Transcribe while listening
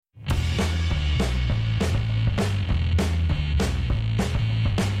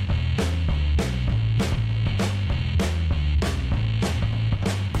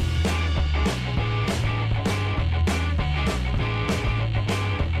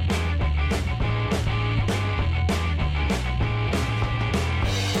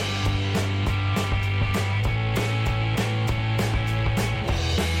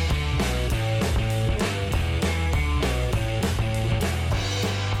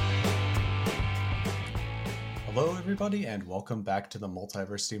Hello, everybody, and welcome back to the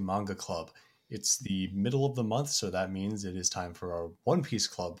Multiversity Manga Club. It's the middle of the month, so that means it is time for our One Piece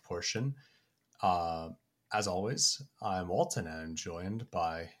Club portion. As always, I'm Walt, and I'm joined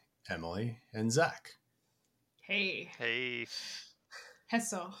by Emily and Zach. Hey.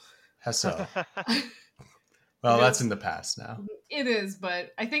 Hesso. Well, that's in the past now. It is,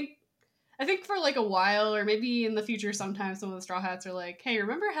 but I think for like a while, or maybe in the future sometime, some of the Straw Hats are like, hey,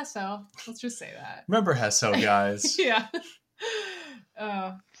 remember Hesso? Let's just say that. Remember Hesso, guys. Yeah.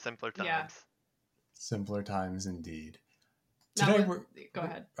 Simpler times. Yeah. Simpler times indeed. Go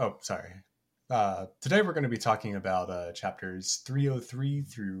ahead. Oh, sorry. Today we're going to be talking about chapters 303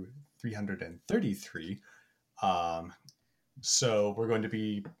 through 333. So we're going to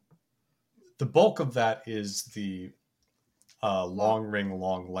be... The bulk of that is the Long Ring,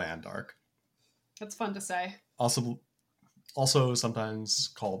 Long Land arc. That's fun to say. Also sometimes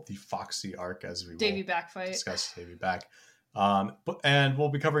called the Foxy arc, as we Davy will Back fight. discuss Davy Back. And we'll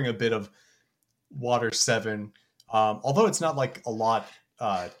be covering a bit of Water 7. Although it's not like a lot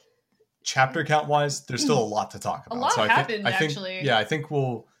chapter count wise, there's still a lot to talk about. A lot happened, actually. Yeah, I think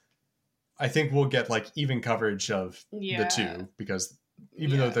we'll get like even coverage of the two, because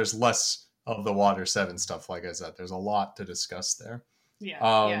even though there's less of the Water 7 stuff, like I said, there's a lot to discuss there.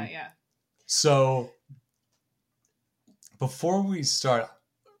 Yeah. So before we start,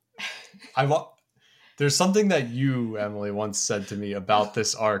 there's something that you, Emily, once said to me about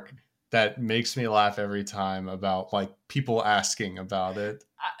this arc that makes me laugh every time, about like people asking about it.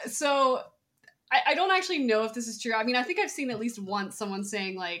 So I don't actually know if this is true. I mean, I think I've seen at least once someone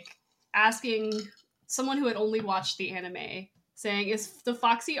saying, like, asking someone who had only watched the anime, saying, is the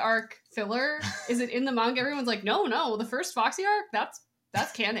Foxy arc filler? Is it in the manga? Everyone's like, no, the first Foxy arc, that's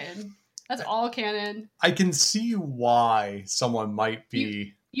canon. That's all canon. I can see why someone might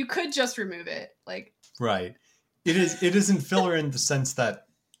be... You could just remove it. Like, right. It isn't filler in the sense that,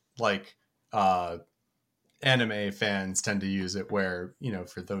 like, anime fans tend to use it, where, you know,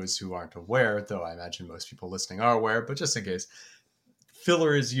 for those who aren't aware, though I imagine most people listening are aware, but just in case,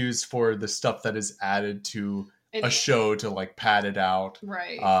 filler is used for the stuff that is added to a show to, like, pad it out.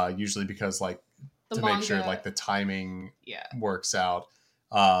 Right. Usually because, like, to manga, make sure, like, the timing works out.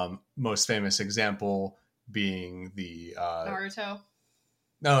 Most famous example being the Naruto.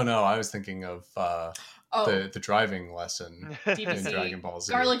 No, I was thinking of the driving lesson in Dragon Ball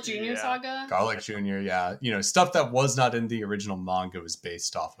Z. Garlic Jr. saga. Garlic Jr. Yeah, you know, stuff that was not in the original manga was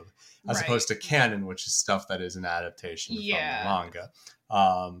based off of, as opposed to canon, which is stuff that is an adaptation from the manga.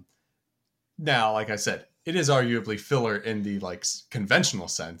 Now, like I said, it is arguably filler in the, like, conventional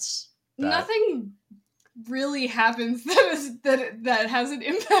sense. Nothing really happens that has an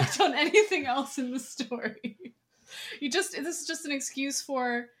impact on anything else in the story. This is just an excuse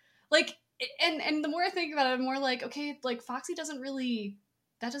for, like, and the more I think about it, I'm more like, okay, like, Foxy doesn't really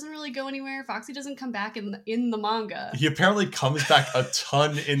go anywhere. Foxy doesn't come back in the manga. He apparently comes back a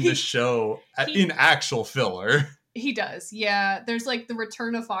ton in the show in actual filler. He does, yeah. There's, like, the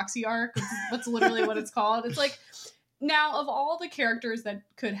Return of Foxy arc. That's literally what it's called. It's like, now, of all the characters that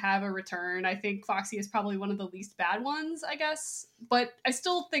could have a return, I think Foxy is probably one of the least bad ones, I guess. But I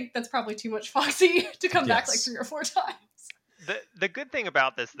still think that's probably too much Foxy to come back like 3 or 4 times. The good thing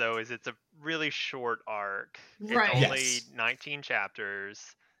about this, though, is it's a really short arc. Right. It's only 19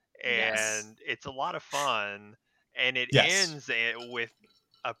 chapters, and it's a lot of fun. And it ends with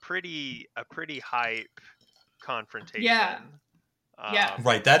a pretty hype confrontation. Yeah.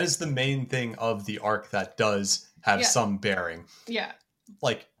 Right, that is the main thing of the arc that does have some bearing. Yeah.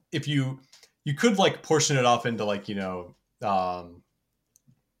 Like, if you could, like, portion it off into, like, you know,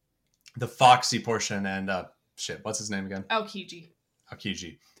 the Foxy portion and what's his name again? Aokiji.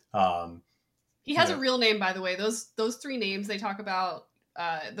 He has a real name, by the way. Those 3 names they talk about,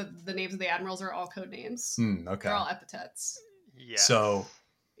 the names of the admirals are all code names. Okay. They're all epithets. Yeah. So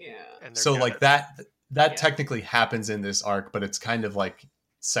like that technically happens in this arc, but it's kind of, like,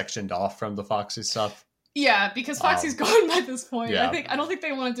 sectioned off from the Foxy stuff. Yeah, because Foxy's gone by this point. Yeah. I don't think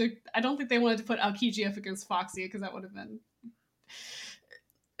they wanted to put Aokiji up against Foxy, because that would have been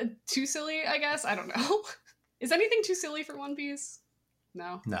too silly, I guess. I don't know. Is anything too silly for One Piece?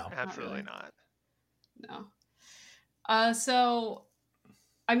 No, absolutely not. No. So,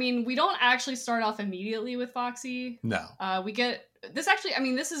 I mean, we don't actually start off immediately with Foxy. No. We get this actually. I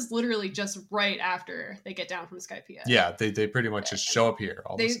mean, this is literally just right after they get down from Skypiea. Yeah, they pretty much just show up here.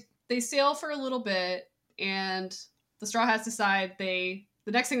 They sail for a little bit, and the Straw Hats decide the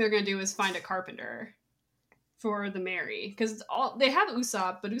next thing they're going to do is find a carpenter for the Mary, because they have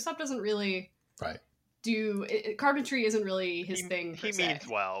Usopp, but Usopp doesn't really do carpentry isn't really his thing. He means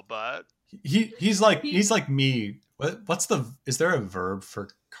well, but he's like me. Is there a verb for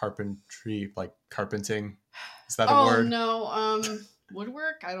carpentry, like carpenting? Is that a word? Oh no,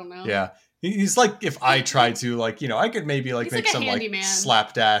 woodwork? I don't know. Yeah. He's like, if I tried to, like, I could maybe like make some like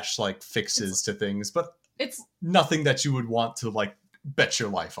slapdash like fixes to things, but it's nothing that you would want to like bet your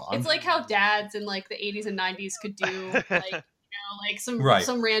life on. It's like how dads in like the 80s and 90s could do like like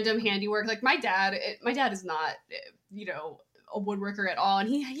some random handiwork. Like my dad is not a woodworker at all, and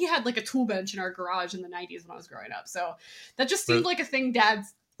he had like a tool bench in our garage in the 90s when I was growing up. So that just seemed like a thing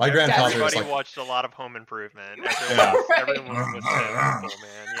dads. My grandfather watched a lot of Home Improvement. Everyone was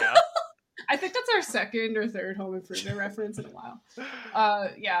man. Yeah. I think that's our second or third Home Improvement reference in a while.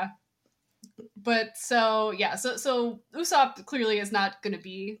 Yeah. But so Usopp clearly is not going to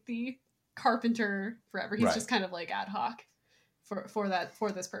be the carpenter forever. He's just kind of like ad hoc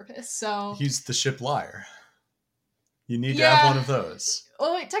for this purpose. So he's the ship liar. You need to have one of those.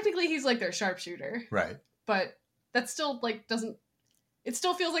 Well, technically he's like their sharpshooter. Right. But that still like doesn't. It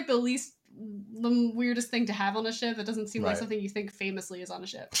still feels like the weirdest thing to have on a ship. It doesn't seem like something you think famously is on a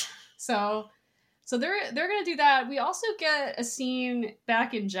ship. So they're gonna do that. We also get a scene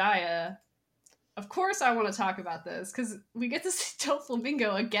back in Jaya. Of course, I want to talk about this because we get to see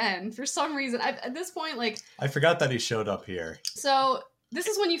Doflamingo again for some reason. At this point, like I forgot that he showed up here. So this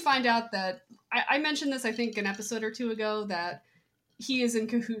is when you find out that I mentioned this, I think, an episode or two ago, that he is in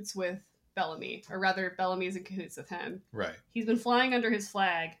cahoots with Bellamy, or rather, Bellamy is in cahoots with him. Right. He's been flying under his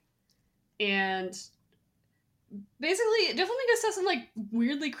flag, and basically, Doflamingo says some like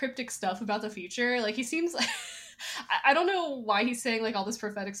weirdly cryptic stuff about the future. Like he seems like I don't know why he's saying like all this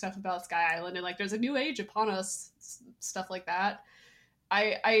prophetic stuff about Sky Island and like there's a new age upon us, stuff like that.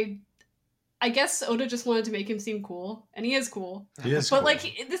 I guess Oda just wanted to make him seem cool, and he is cool. But cool. Like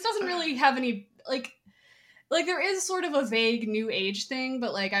this doesn't really have any like there is sort of a vague new age thing,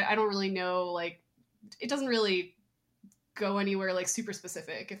 but like I don't really know, like it doesn't really go anywhere like super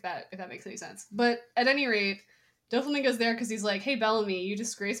specific, if that makes any sense. But at any rate, Doflamingo's there because he's like, hey Bellamy, you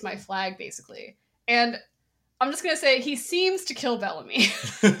disgraced my flag, basically. And I'm just going to say he seems to kill Bellamy.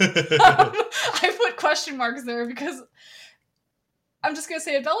 I put question marks there because I'm just going to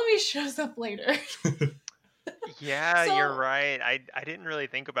say Bellamy shows up later. Yeah, so, you're right. I didn't really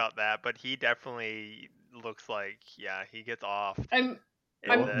think about that, but he definitely looks like, he gets off.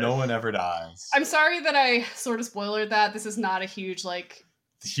 No one ever dies. I'm sorry that I sort of spoiled that. This is not a huge, like...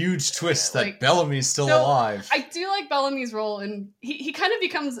 huge twist that Bellamy's still alive. I do like Bellamy's role, and he kind of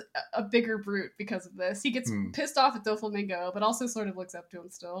becomes a bigger brute because of this. He gets pissed off at Doflamingo, but also sort of looks up to him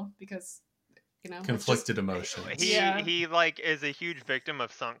still because, conflicted emotions. He like is a huge victim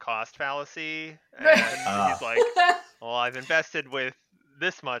of sunk cost fallacy, and he's like, well, I've invested with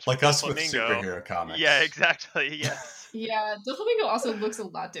this much. Like us with superhero comics. Yeah, exactly. Yes. Yeah, Doflamingo also looks a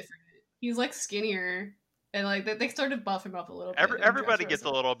lot different. He's like skinnier. And like they sort of buff him up a little bit. Everybody gets a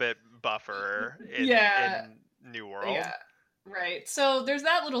little bit buffer in New World. Yeah, right. So there's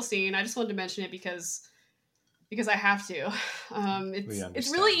that little scene. I just wanted to mention it because I have to.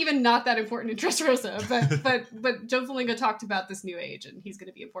 It's really even not that important in Dressrosa, but Doflamingo talked about this new age, and he's going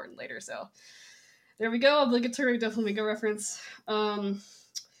to be important later. So there we go, obligatory Doflamingo reference.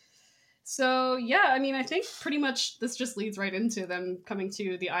 So yeah, I mean, I think pretty much this just leads right into them coming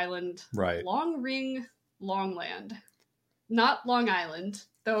to the island, Long Ring. Longland, not Long Island,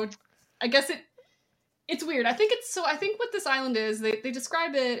 though. I guess it's weird. I think what this island is, they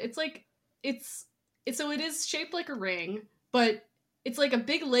describe it. It's like it is shaped like a ring, but it's like a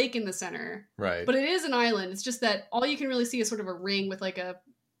big lake in the center. Right. But it is an island. It's just that all you can really see is sort of a ring with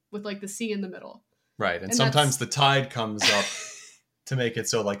the sea in the middle. Right, and sometimes the tide comes up to make it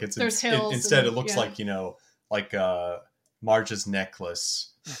so like there's hills. Instead, it looks like like Marge's necklace.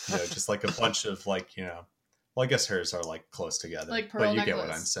 Just like a bunch of like, well, I guess hers are like close together. Like pearl but you necklace. Get what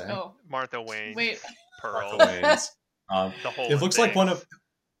I'm saying. Oh. Martha Wayne. Wait. Pearl. Martha Wayne's. The whole it looks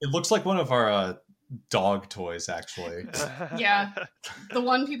like one of our dog toys, actually. Yeah. The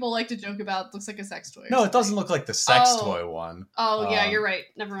one people like to joke about looks like a sex toy. No, it doesn't look like the sex toy one. Oh, yeah, you're right.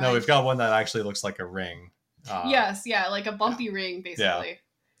 Never mind. No, we've got one that actually looks like a ring. Yes, like a bumpy ring, basically.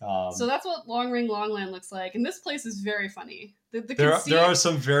 Yeah. So that's what Long Ring Longland looks like, and this place is very funny. There are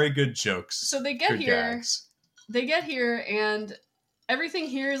some very good jokes. So they get here. Gags. They get here, and everything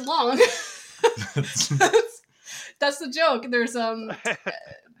here is long. That's the joke. There's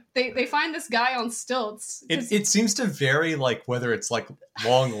they find this guy on stilts. It seems to vary, like whether it's like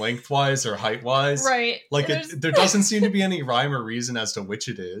long lengthwise or height wise. Right. Like there doesn't seem to be any rhyme or reason as to which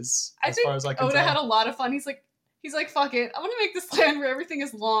it is. I think Oda had a lot of fun. He's like, He's like, fuck it. I want to make this land where everything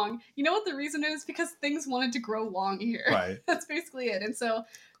is long. You know what the reason is? Because things wanted to grow long here. Right. That's basically it. And so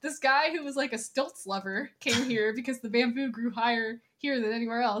this guy who was like a stilts lover came here because the bamboo grew higher here than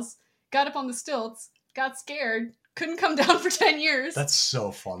anywhere else, got up on the stilts, got scared, couldn't come down for 10 years. That's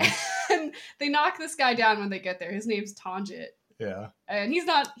so funny. And they knock this guy down when they get there. His name's Tanjit. Yeah. And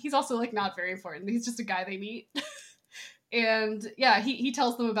he's also like not very important. He's just a guy they meet. And yeah, he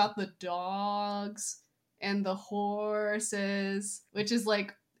tells them about the dogs and the horses, which is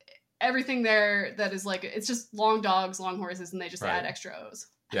like everything there that is like, it's just long dogs, long horses, and they just add extra O's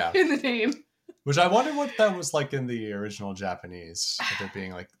in the name. Which I wonder what that was like in the original Japanese. With it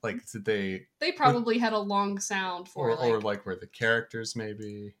being like did they probably had a long sound for or like were the characters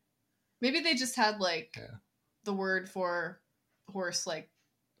maybe they just had like the word for horse, like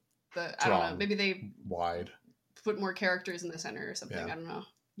the I don't know, maybe they wide put more characters in the center or something. I don't know.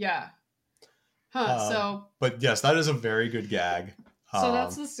 Yeah. So but yes, that is a very good gag. So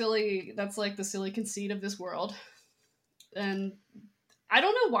that's like the silly conceit of this world. And I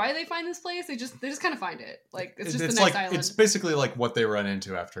don't know why they find this place. They just kind of find it. Like it's just the next island. It's basically like what they run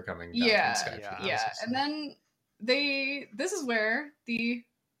into after coming down from Skype. Yeah. And then this is where the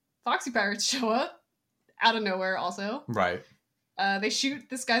Foxy Pirates show up out of nowhere also. Right. They shoot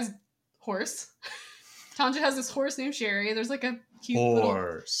this guy's horse. Tanjit has this horse named Sherry. There's like a cute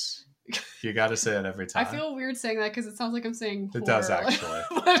horse. You got to say it every time. I feel weird saying that because it sounds like I'm saying it does actually.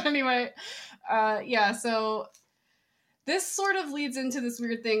 But anyway, so this sort of leads into this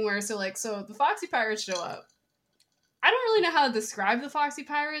weird thing where so the Foxy Pirates show up. I don't really know how to describe the Foxy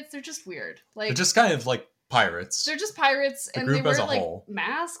Pirates. They're just weird. Like they're just kind of like pirates. They're just pirates, and they wear like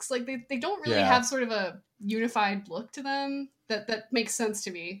masks. Like they don't really have sort of a unified look to them that makes sense to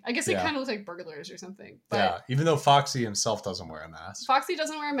me. I guess they kind of look like burglars or something. But even though Foxy himself doesn't wear a mask. Foxy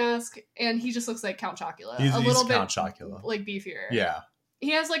doesn't wear a mask, and he just looks like Count Chocula. He's little bit Count Chocula. Like beefier. Yeah.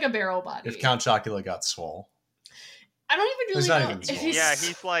 He has like a barrel body. If Count Chocula got swole. I don't even really know. Even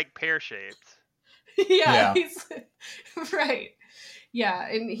he's like pear-shaped. He's right. Yeah,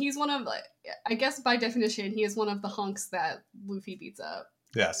 and he's one of, I guess by definition, he is one of the hunks that Luffy beats up.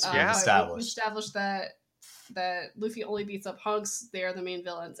 Yes, we established that Luffy only beats up hunks. They are the main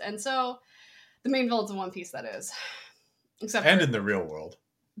villains. And so, the main villains of One Piece, that is. In the real world.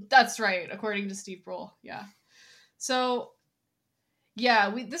 That's right, according to Steve Brule, yeah. So,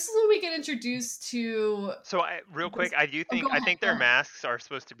 this is when we get introduced to... So, real quick, I think their masks are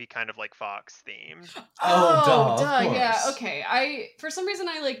supposed to be kind of like Fox themed. Duh, yeah, okay. For some reason,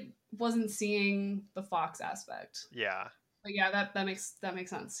 I wasn't seeing the Fox aspect. Yeah. But yeah, that makes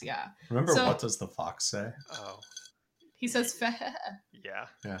sense, yeah. Remember, what does the fox say? Oh. He says, "Feh." Yeah.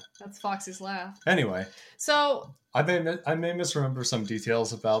 That's Foxy's laugh. Anyway. So... I may misremember some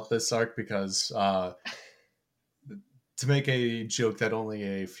details about this arc because... to make a joke that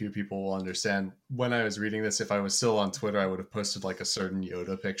only a few people will understand, when I was reading this, if I was still on Twitter, I would have posted like a certain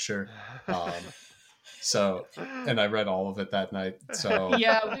Yoda picture. And I read all of it that night. So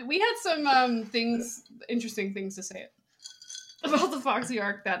yeah, we had some interesting things to say about the Foxy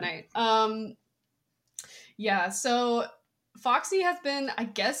arc that night. So Foxy has been, I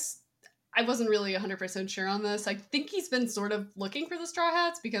guess, I wasn't really 100% sure on this. I think he's been sort of looking for the Straw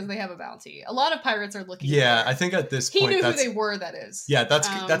Hats because they have a bounty. A lot of pirates are looking for I think at this point... He knew who they were, that is. Yeah,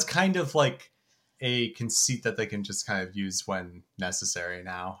 that's kind of like a conceit that they can just kind of use when necessary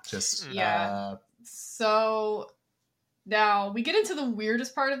now. So now we get into the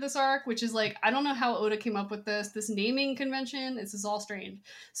weirdest part of this arc, which is I don't know how Oda came up with this naming convention. This is all strange.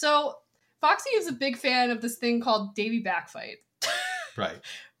 So Foxy is a big fan of this thing called Davy Backfight. Right.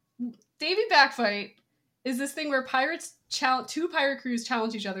 Davy Backfight is this thing where two pirate crews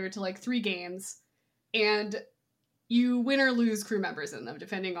challenge each other to 3 games, and you win or lose crew members in them,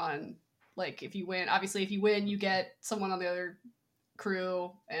 depending on if you win. Obviously, if you win, you get someone on the other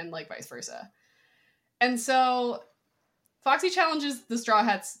crew, and vice versa. And so Foxy challenges the Straw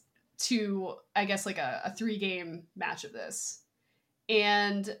Hats to, I guess, a 3-game match of this,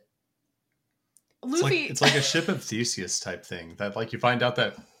 and Luffy... It's like a Ship of Theseus type thing that you find out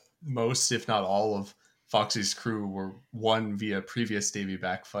that most, if not all, of Foxy's crew were won via previous Davy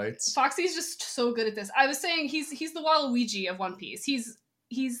Back fights. Foxy's just so good at this. I was saying he's the Waluigi of One Piece. He's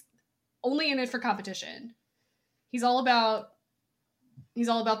only in it for competition. He's all about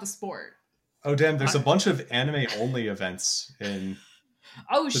the sport. Oh damn! There's a bunch of anime only events in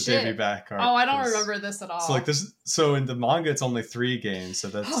the Davy Back arc. Oh, I don't remember this at all. So So in the manga, it's only 3 games. So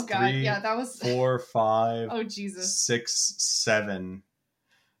that's 3, 4, 5. Oh Jesus! 6, 7.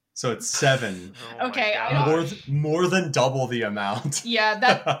 So it's 7. Okay, more than double the amount. Yeah,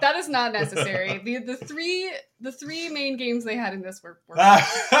 that is not necessary. The three main games they had in this were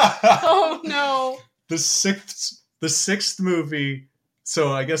oh no. The sixth movie.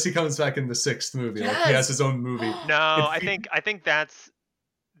 So I guess he comes back in the 6th movie. Yes. Like he has his own movie. No, I think that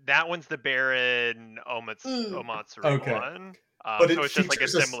one's the Baron Omatsuri one. But so it's just like a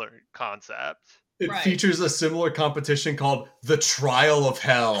similar concept. It features a similar competition called The Trial of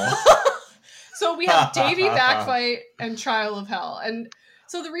Hell. So we have Davy Back Fight and Trial of Hell. And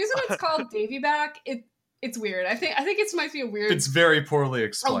so the reason it's called Davy Back, it's weird. I think it might be a weird... It's very poorly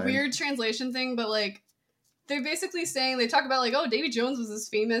explained. A weird translation thing, but like they're basically saying, they talk about like, oh, Davy Jones was this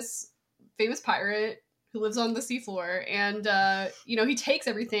famous pirate who lives on the seafloor, and he takes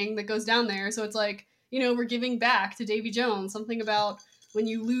everything that goes down there. So it's like, we're giving back to Davy Jones. Something about when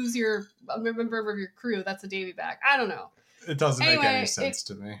you lose a member of your crew, that's a Davy back. I don't know. It doesn't make any sense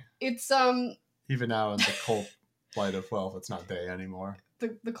to me. It's even now in the cold light of it's not day anymore.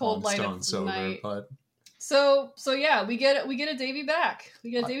 The cold light of sober, night. But so yeah, we get a Davy back.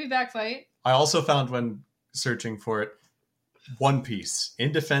 We get a Davy back fight. I also found when searching for it, One Piece,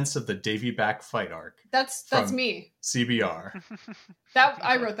 In Defense of the Davy Back Fight arc. That's me. CBR.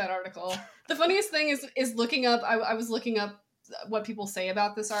 I wrote that article. The funniest thing is looking up. I was looking up what people say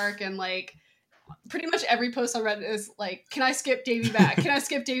about this arc, and like pretty much every post on Reddit is like, can I skip Davy Back? Can I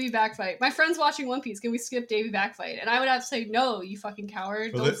skip Davy Back fight? My friend's watching One Piece. Can we skip Davy Back fight? And I would have to say, no, you fucking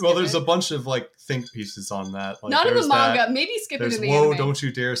coward. Well, there's a bunch of like think pieces on that. Like, not in the manga. Maybe skip it in the Whoa, anime. don't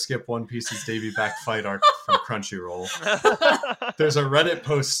you dare skip One Piece's Davy Back fight arc from Crunchyroll. There's a Reddit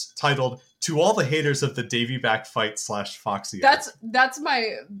post titled, "To all the haters of the Davy Back fight / Foxy." That's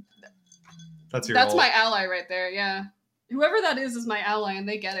my ally right there. Yeah. Whoever that is my ally, and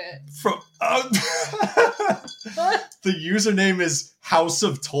they get it. The username is House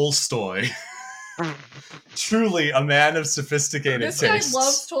of Tolstoy. Truly a man of sophisticated tastes. This guy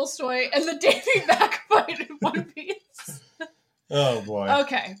loves Tolstoy and the Davy Back fight in One Piece. Oh boy.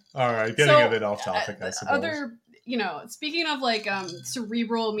 Okay. All right, getting a bit off topic, I suppose. Speaking of like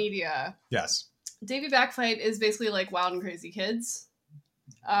cerebral media. Yes. Davy Back fight is basically like Wild and Crazy Kids,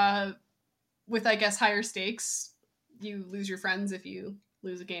 with I guess higher stakes. You lose your friends if you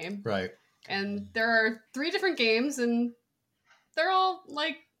lose a game. Right. And there are 3 different games, and they're all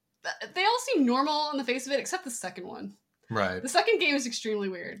like, they all seem normal on the face of it, except the second one. Right. The second game is extremely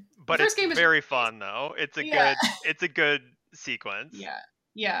weird. But the first game is very fun, though. It's a good sequence. Yeah.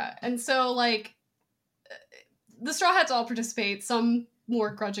 Yeah. And so like the Straw Hats all participate, some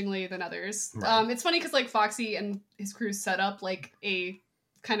more grudgingly than others. Right. It's funny because like Foxy and his crew set up like a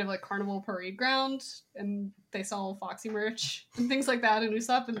kind of like carnival parade ground, and they sell Foxy merch and things like that, and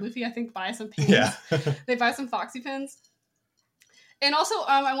Usopp and Luffy I think buy some pins. Yeah. They buy some Foxy pins. And also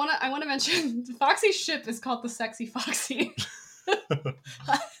I want to mention Foxy's ship is called the Sexy Foxy.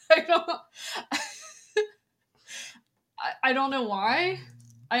 I don't know why.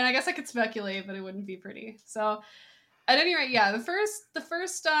 I mean, I guess I could speculate, but it wouldn't be pretty. So at any rate, yeah, the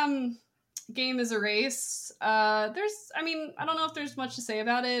first game is a race. I don't know if there's much to say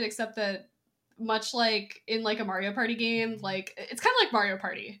about it, except that much like in like a Mario Party game, like it's kind of like Mario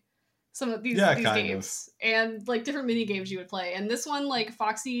Party, some of these games, and like different mini games you would play. And this one, like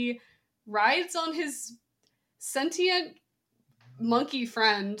Foxy rides on his sentient monkey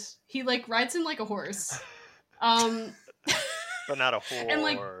friend. He like rides him like a horse, but not a horse. And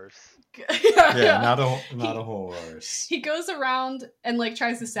like, not a horse. He goes around and like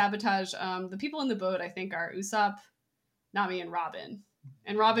tries to sabotage the people in the boat. I think are Usopp, Nami, and Robin.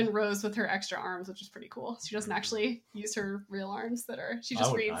 And Robin rows with her extra arms, which is pretty cool. She doesn't actually use her real arms she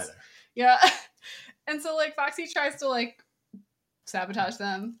just reads. Either. Yeah. And so like Foxy tries to like sabotage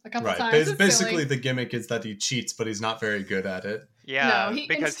them a couple times. Basically the gimmick is that he cheats, but he's not very good at it. Yeah,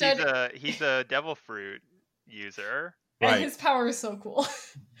 because he's a devil fruit user. And his power is so cool.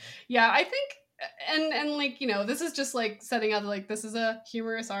 Yeah, I think, and like, this is just like setting out like, this is a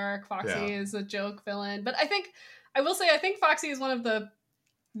humorous arc. Foxy is a joke villain. But I will say, I think Foxy is one of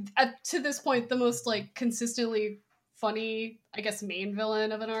to this point, the most like consistently funny, I guess, main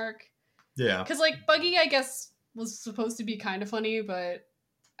villain of an arc. Yeah. Because like Buggy, I guess, was supposed to be kind of funny, but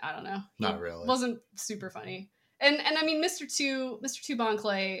I don't know. Not really. Wasn't super funny. And I mean, Mr. Two Bon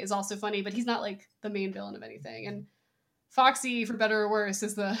Clay is also funny, but he's not like the main villain of anything. And Foxy, for better or worse,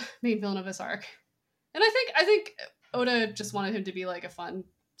 is the main villain of this arc. And I think Oda just wanted him to be like a fun,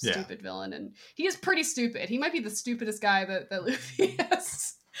 stupid villain, and he is pretty stupid. He might be the stupidest guy that Luffy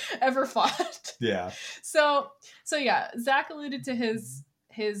has ever fought. Yeah. So yeah, Zach alluded to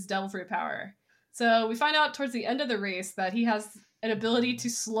his devil fruit power. So we find out towards the end of the race that he has an ability to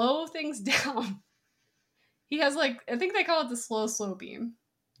slow things down. He has like, I think they call it the slow beam.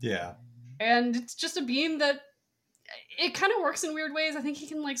 Yeah. And it's just a beam that it kind of works in weird ways. I think he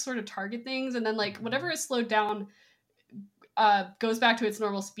can like sort of target things, and then like whatever is slowed down goes back to its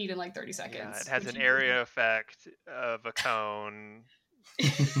normal speed in like 30 seconds. Yeah, it has an area effect of a cone.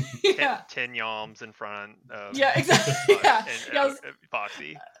 10 yalms in front of exactly.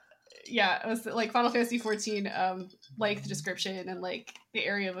 Foxy. It was like Final Fantasy 14 like the description and like the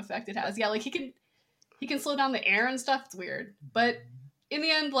area of effect it has. Yeah, like he can slow down the air and stuff. It's weird, but in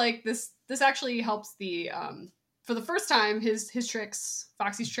the end, like this actually helps the for the first time his tricks,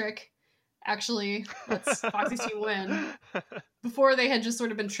 Foxy's trick actually lets Foxy's team win. Before they had just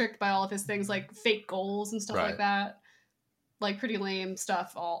sort of been tricked by all of his things like fake goals and stuff like that. Like pretty lame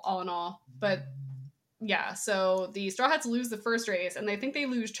stuff all in all. But yeah, so the Straw Hats lose the first race, and they think they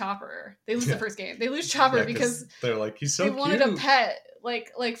lose Chopper. They lose the first game. They lose Chopper because they're like, he's so cute. They wanted a pet.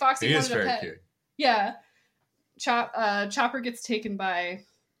 Like Foxy he wanted is very a pet. Cute. Yeah. Chopper gets taken by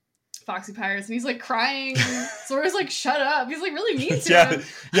Foxy Pirates, and he's like crying. Zora's like, shut up. He's like really mean to him.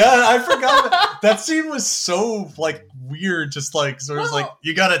 Yeah, I forgot. That scene was so like weird. Just like Zora's like,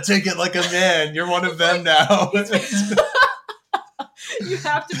 you gotta take it like a man. You're one of them now. You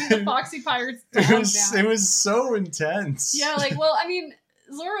have to be the Foxy Pirates dog now. It was so intense. Yeah, like, well, I mean,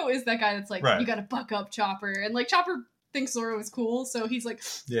 Zoro is that guy that's like, you gotta buck up Chopper. And like Chopper thinks Zoro is cool, so he's like,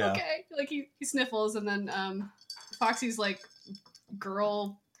 okay. Like he sniffles, and then Foxy's like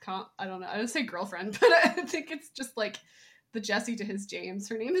I don't know, I don't say girlfriend, but I think it's just like the Jessie to his James.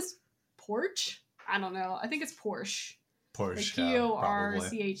 Her name is Porch? I don't know. I think it's Porsche. Porsche. Like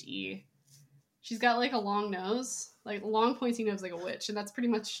Porche. She's got like a long nose, like a long pointy nose like a witch, and that's pretty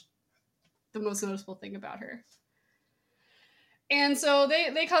much the most noticeable thing about her. And so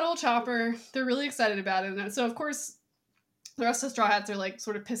they cuddle Chopper. They're really excited about it. And so of course the rest of Straw Hats are like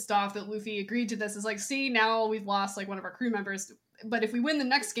sort of pissed off that Luffy agreed to this. It's like, see, now we've lost like one of our crew members, but if we win the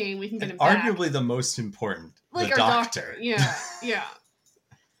next game, we can get him back. Arguably the most important, like the our doctor. Yeah.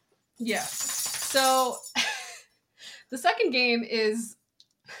 So the second game is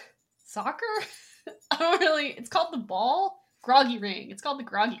soccer. It's called the ball groggy ring. It's called the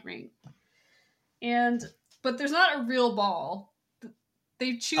groggy ring. But there's not a real ball.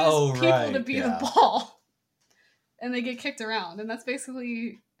 They choose people to be the ball. And they get kicked around, and that's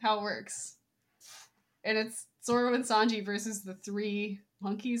basically how it works. And it's Zoro and Sanji versus the 3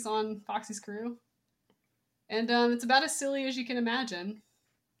 monkeys on Foxy's crew. And it's about as silly as you can imagine.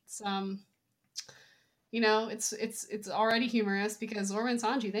 It's it's already humorous because Zoro and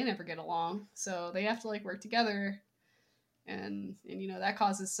Sanji, they never get along, so they have to like work together, and that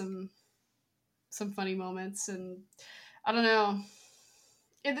causes some funny moments. And I don't know.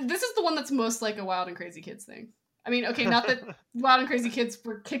 This is the one that's most like a Wild and Crazy Kids thing. I mean, okay, not that Wild and Crazy Kids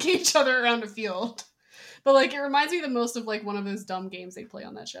were kicking each other around a field, but like it reminds me the most of like one of those dumb games they play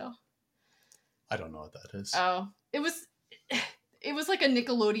on that show. I don't know what that is. Oh, it was like a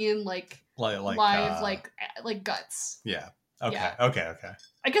Nickelodeon like live like Guts. Yeah. Okay. Yeah. Okay.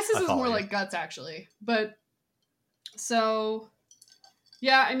 I guess this is more like Guts actually, but so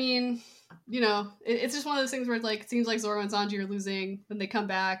yeah, I mean, it's just one of those things where it's like it seems like Zoro and Sanji are losing, then they come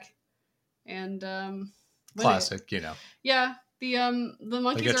back, and classic, Yeah, the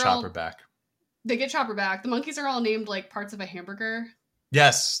monkeys they get Chopper back. They get Chopper back. The monkeys are all named like parts of a hamburger.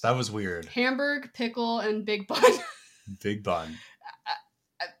 Yes, that was weird. Hamburg, pickle, and Big Bun. Big Bun.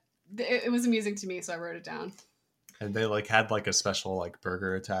 It was amusing to me, so I wrote it down. And they like had like a special like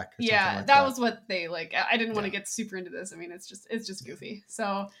burger attack. Or yeah, something like that was what they like. I didn't want to get super into this. I mean, it's just goofy.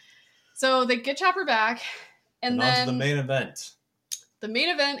 So they get Chopper back, and then on to the main event. The main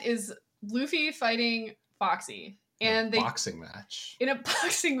event is Luffy fighting Foxy. And boxing match. In a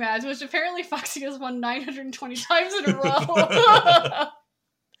boxing match, which apparently Foxy has won 920 times in a row.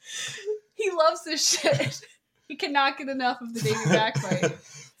 He loves this shit. He cannot get enough of the Davy Back fight.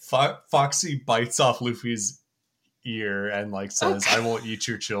 Foxy bites off Luffy's ear and like says, I will eat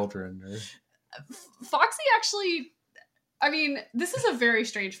your children. Foxy actually, I mean, this is a very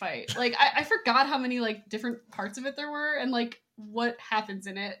strange fight. Like, I forgot how many like different parts of it there were and like what happens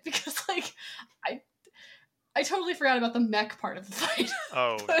in it. Because like, I totally forgot about the mech part of the fight.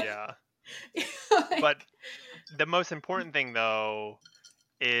 Oh, yeah. But the most important thing, though,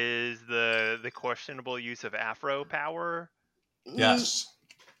 is the questionable use of Afro power. Yes.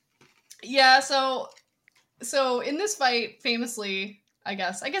 Yeah, so in this fight, famously, I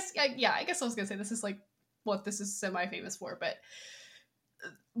guess I was going to say this is like what this is semi-famous for, but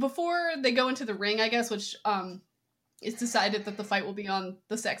before they go into the ring, I guess, which it's decided that the fight will be on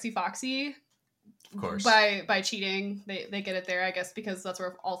the Sexy Foxy. Of course. By cheating. They get it there, I guess, because that's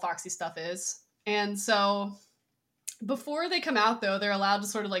where all Foxy stuff is. And so before they come out, though, they're allowed to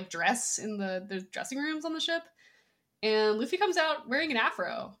sort of like dress in the dressing rooms on the ship. And Luffy comes out wearing an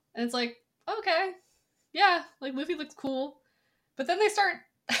afro. And it's like, okay, yeah, like Luffy looks cool. But then they start...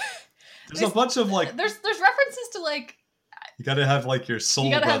 There's a bunch of like... There's references to like... You gotta have like your soul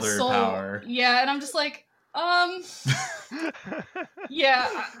brother power. Yeah, and I'm just like, yeah,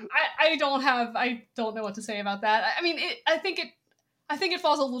 I don't know what to say about that. I mean, I think it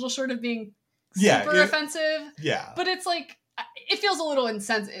falls a little short of being super offensive. Yeah. But it's like, it feels a little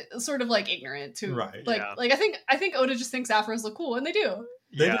insensitive, sort of like ignorant too. Right. Like, yeah. like I think Oda just thinks afros look cool, and they do.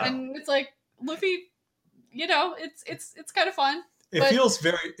 Yeah. And it's like, Luffy, you know, it's kind of fun.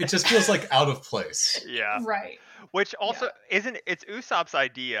 It just feels like out of place. Yeah. Right. Which also it's Usopp's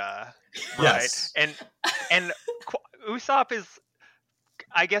idea, right? Yes. And Usopp is,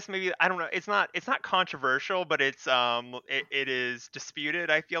 I guess maybe, I don't know, it's not controversial, but it is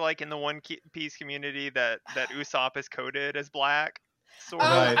disputed, I feel like, in the One Piece community that Usopp is coded as black. Sort of.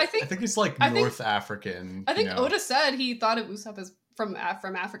 Right. I think he's like North African. I think Oda said he thought of Usopp as from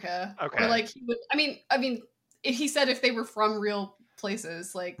Africa. Okay. Or like he would, I mean, if he said if they were from real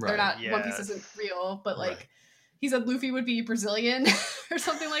places, like they're not, One Piece isn't real, but like he said Luffy would be Brazilian or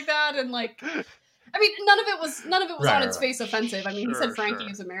something like that, and like, I mean, none of it was on its face offensive. I mean, he said Frankie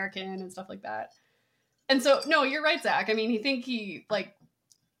is American and stuff like that. And so, no, you're right, Zach. I mean, I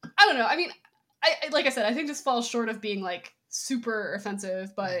don't know. I mean, I like I said, I think this falls short of being like super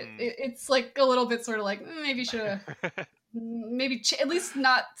offensive, but it's like a little bit sort of like maybe should have at least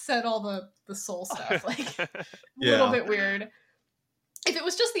not said all the soul stuff. Like a little bit weird. If it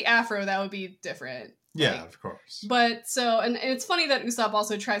was just the afro, that would be different. Yeah, like, of course. But so, and it's funny that Usopp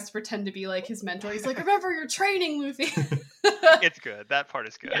also tries to pretend to be like his mentor. He's like, remember your training, Luffy. It's good. That part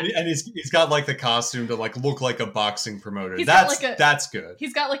is good. And he's got like the costume to like look like a boxing promoter. That's good.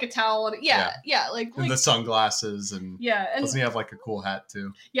 He's got like a towel on it. Yeah. Like the sunglasses and and doesn't he have like a cool hat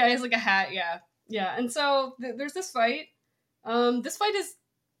too? Yeah, he has like a hat. Yeah. And so there's this fight. This fight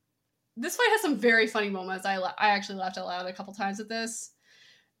has some very funny moments. I actually laughed out loud a couple times at this.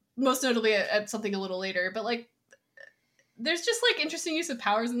 Most notably at something a little later, but like there's just like interesting use of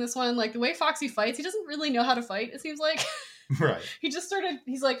powers in this one. Like the way Foxy fights, he doesn't really know how to fight, it seems like. Right.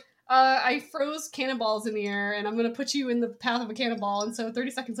 He's like, I froze cannonballs in the air and I'm gonna put you in the path of a cannonball, and so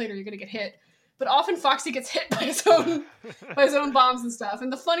 30 seconds later you're gonna get hit. But often Foxy gets hit by his own bombs and stuff.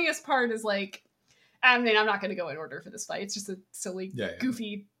 And the funniest part is like, I mean, I'm not gonna go in order for this fight. It's just a silly,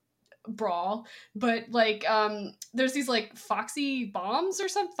 goofy brawl, but like there's these like Foxy bombs or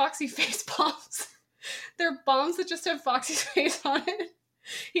some Foxy face bombs. They're bombs that just have Foxy's face on it.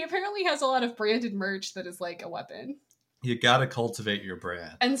 He apparently has a lot of branded merch that is like a weapon. You gotta cultivate your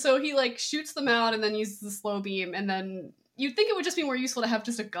brand. And so he like shoots them out and then uses the slow beam, and then you'd think it would just be more useful to have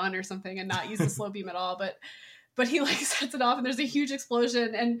just a gun or something and not use the slow beam at all, but he like sets it off and there's a huge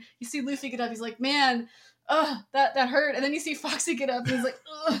explosion, and you see Luffy get up. He's like, man, that hurt. And then you see Foxy get up and he's like,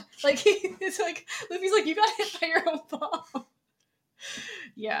 ugh. Like it's like Luffy's like, you got hit by your own bomb.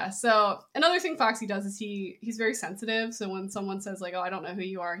 Yeah. So another thing Foxy does is he's very sensitive. So when someone says like, oh, I don't know who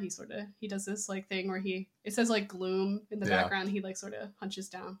you are, he does this like thing where it says like gloom in the background. He like sort of hunches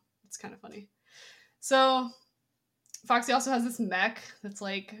down. It's kind of funny. So Foxy also has this mech that's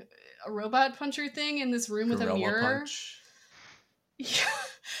like a robot puncher thing in this room with a mirror. Punch. Yeah.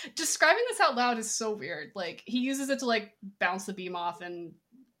 Describing this out loud is so weird. Like he uses it to like bounce the beam off, and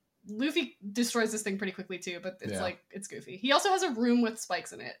Luffy destroys this thing pretty quickly too, but it's like it's goofy. He also has a room with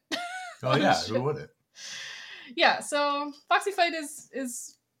spikes in it. Oh yeah, who wouldn't? Yeah, so Foxy fight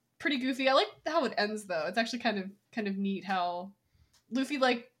is pretty goofy. I like how it ends though. It's actually kind of neat how Luffy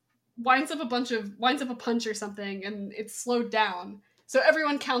like winds up a punch or something, and it's slowed down. So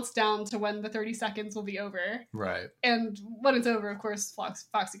everyone counts down to when the 30 seconds will be over. Right. And when it's over, of course,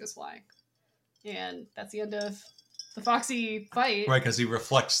 Foxy goes flying. And that's the end of the Foxy fight. Right, because he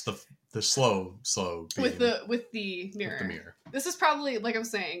reflects the slow beam. With the mirror. With the mirror. This is probably, like I was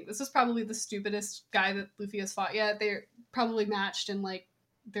saying, this is probably the stupidest guy that Luffy has fought yet. They're probably matched in like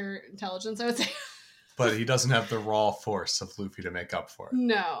their intelligence, I would say. But he doesn't have the raw force of Luffy to make up for it.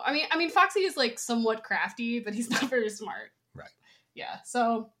 No. I mean Foxy is like somewhat crafty, but he's not very smart. Right. Yeah,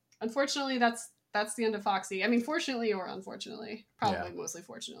 so unfortunately, that's the end of Foxy. I mean, fortunately or unfortunately, probably mostly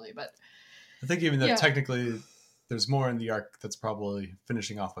fortunately, but I think even though technically there's more in the arc that's probably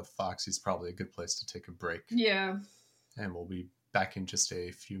finishing off with Foxy's probably a good place to take a break. Yeah, and we'll be back in just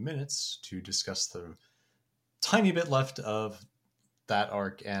a few minutes to discuss the tiny bit left of that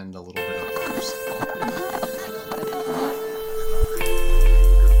arc and a little bit of others.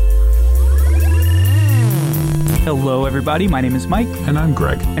 Hello, everybody. My name is Mike. And I'm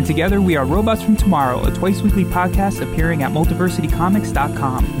Greg. And together we are Robots from Tomorrow, a twice-weekly podcast appearing at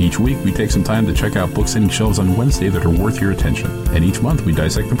multiversitycomics.com. Each week, we take some time to check out books hitting shelves on Wednesday that are worth your attention. And each month, we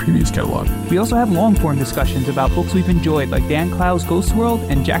dissect the previous catalog. We also have long-form discussions about books we've enjoyed, like Dan Clow's Ghost World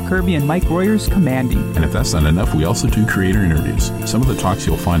and Jack Kirby and Mike Royer's Commanding. And if that's not enough, we also do creator interviews. Some of the talks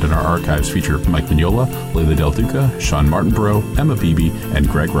you'll find in our archives feature Mike Mignola, Leila Del Duca, Sean Martinborough, Emma Beebe, and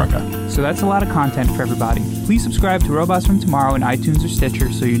Greg Rucka. So that's a lot of content for everybody. Please subscribe to Robots from Tomorrow in iTunes or Stitcher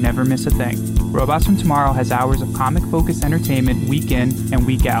so you never miss a thing. Robots from Tomorrow has hours of comic-focused entertainment week in and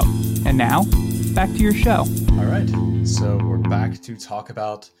week out. And now, back to your show. All right, so we're back to talk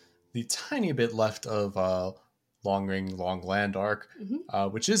about the tiny bit left of Long Ring, Long Land arc,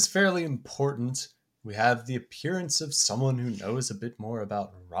 which is fairly important. We have the appearance of someone who knows a bit more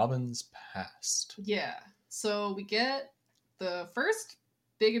about Robin's past. Yeah, so we get the first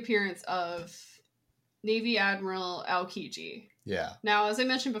big appearance of Navy Admiral Aokiji. Yeah. Now, as I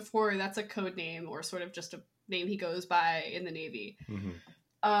mentioned before, that's a code name or sort of just a name he goes by in the Navy.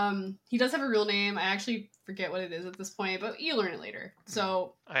 He does have a real name. I actually forget what it is at this point, but you learn it later.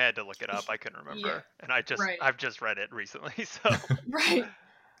 So I had to look it up. I couldn't remember, and Right. I've just read it recently. So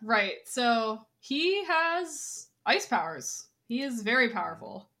right. So he has ice powers. He is very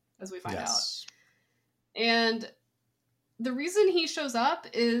powerful, as we find out. And the reason he shows up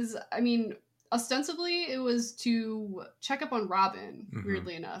is, I mean, ostensibly it was to check up on Robin,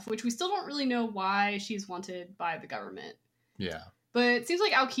 weirdly enough, which we still don't really know why she's wanted by the government. Yeah. But it seems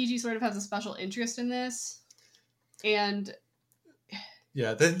like Aokiji sort of has a special interest in this. And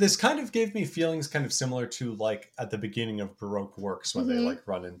yeah, this kind of gave me feelings kind of similar to like at the beginning of Baroque Works when they like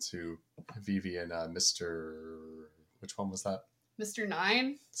run into Vivi and Mr. Which one was that? Mr.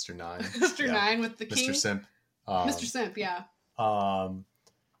 Nine? Mr. Nine. Mr. Nine with the king? Mr. Simp. Mr. Simp, yeah.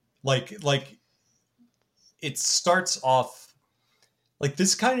 Like it starts off like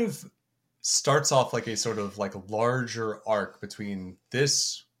this kind of starts off like a sort of like a larger arc between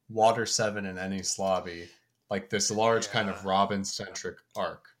this Water 7 and Enies Lobby, like this large kind of Robin-centric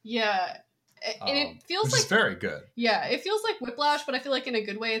arc. Yeah. And it feels which like... is very good. Yeah, it feels like Whiplash, but I feel like in a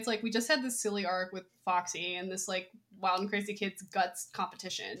good way. It's like we just had this silly arc with Foxy and this like Wild and Crazy Kids guts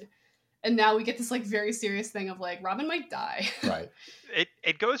competition. And now we get this like very serious thing of like Robin might die. Right.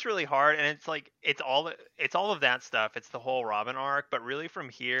 It goes really hard, and it's like it's all of that stuff. It's the whole Robin arc, but really from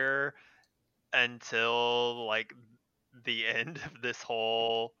here until like the end of this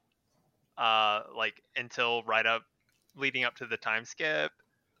whole like until leading up to the time skip,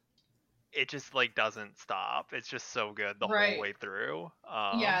 it just like doesn't stop. It's just so good the whole way through.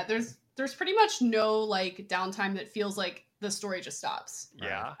 Yeah, there's pretty much no like downtime that feels like the story just stops.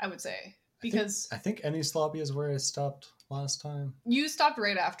 Yeah, I would say, because I think Enies Lobby is where I stopped last time. You stopped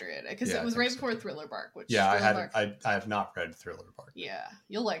right after it because it was right before Thriller Bark. Which I have not read Thriller Bark. Yeah,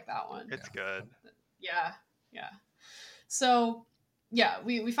 you'll like that one. It's good. Yeah. So yeah,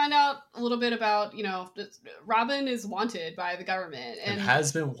 we find out a little bit about, Robin is wanted by the government and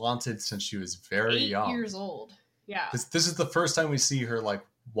has been wanted since she was very 8 young. years old. Yeah. This is the first time we see her like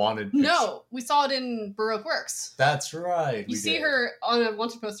wanted. No, we saw it in Baroque Works. That's right. You see her on a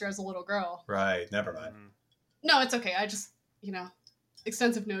wanted poster as a little girl. Right. Never mind. No, it's okay. I just,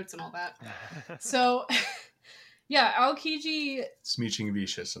 extensive notes and all that. So, yeah, Aokiji... Smeeching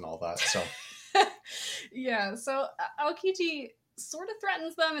vicious and all that, so... Yeah, so Aokiji sort of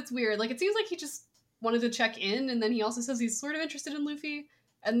threatens them. It's weird. Like, it seems like he just wanted to check in, and then he also says he's sort of interested in Luffy.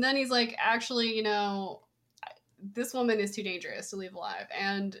 And then he's like, actually, this woman is too dangerous to leave alive.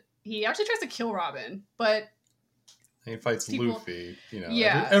 And he actually tries to kill Robin, but... He fights Luffy,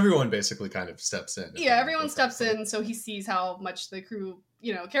 everyone basically kind of steps in. Yeah, everyone steps in, so he sees how much the crew,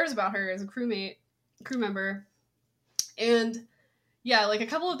 cares about her as a crew member. And... yeah, like a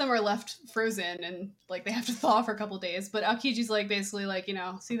couple of them are left frozen and like they have to thaw for a couple of days. But Aokiji's like basically like,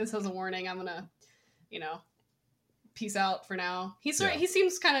 see this as a warning. I'm gonna, peace out for now. He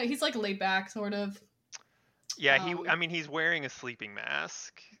seems he's like laid back sort of. Yeah, he's wearing a sleeping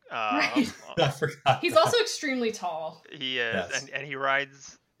mask. I forgot. He's also extremely tall. He is, yes. and he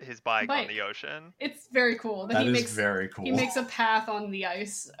rides his bike on the ocean. It's very cool. That is very cool. He makes a path on the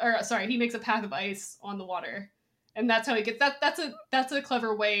ice, he makes a path of ice on the water. And that's how he gets that's a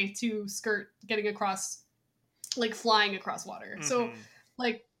clever way to skirt getting across, like flying across water. So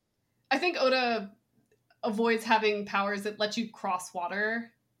like I think Oda avoids having powers that let you cross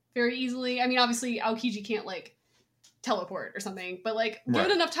water very easily. I mean, obviously Aokiji can't like teleport or something, but like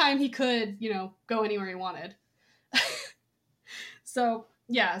given enough time he could, go anywhere he wanted. So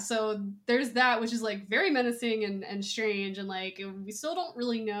yeah, so there's that, which is like very menacing and strange, and like we still don't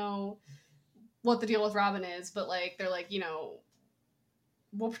really know what the deal with Robin is, but like they're like,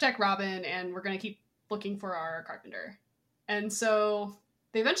 we'll protect Robin and we're gonna keep looking for our carpenter. And so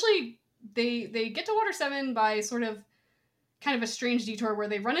they eventually they get to Water 7 by sort of kind of a strange detour where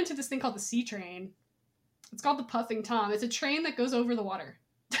they run into this thing called the Sea Train. It's called the Puffing Tom. It's a train that goes over the water.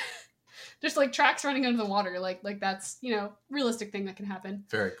 Just like tracks running under the water. Like that's, realistic thing that can happen.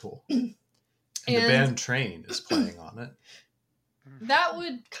 Very cool. And the band Train is playing on it. That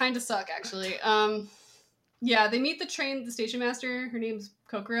would kind of suck, actually. Yeah, they meet the station master. Her name's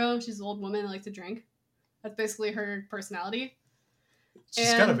Kokoro. She's an old woman that likes to drink. That's basically her personality.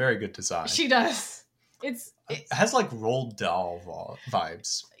 She's got a very good design. She does. It has like Roald Dahl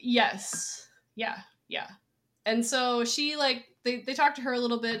vibes. Yes. Yeah. And so she they talk to her a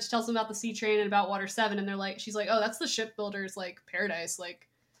little bit. She tells them about the Sea Train and about Water 7, and she's like, oh, that's the shipbuilders paradise. Like,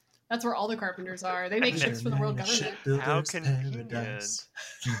 that's where all the carpenters are. They make ships for the world government. How convenient.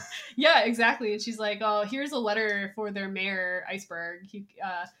 Yeah, exactly. And she's like, oh, here's a letter for their mayor, Iceberg.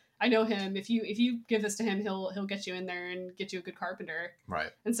 I know him. If you give this to him, he'll get you in there and get you a good carpenter.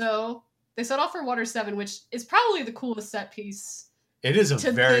 Right. And so they set off for Water 7, which is probably the coolest set piece. It is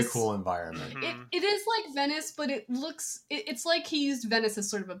a very cool environment. It is like Venice, but it's like he used Venice as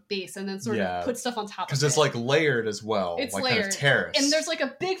sort of a base and then sort of put stuff on top of it. Because it's like layered as well. It's like layered. Kind of terrace. And there's like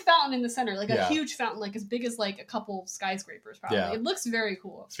a big fountain in the center, like a huge fountain, like as big as like a couple skyscrapers probably. Yeah. It looks very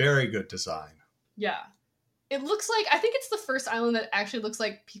cool. Very good design. Yeah. It looks like, I think it's the first island that actually looks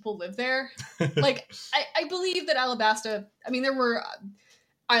like people live there. Like, I believe that Alabasta, there were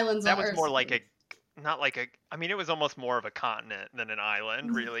islands that on was Earth. More like it was almost more of a continent than an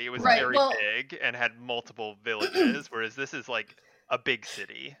island, really. It was very big and had multiple villages, whereas this is like a big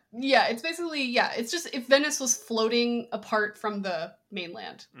city. Yeah, it's basically, it's just if Venice was floating apart from the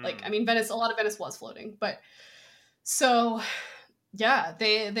mainland. A lot of Venice was floating, but so, yeah,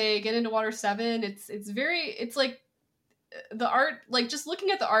 they get into Water 7. It's like the art, like just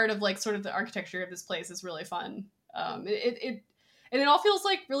looking at the art of like sort of the architecture of this place is really fun. And it all feels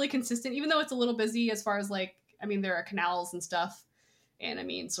like really consistent, even though it's a little busy as far as like, there are canals and stuff.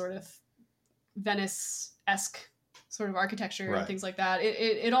 And sort of Venice-esque sort of architecture and things like that.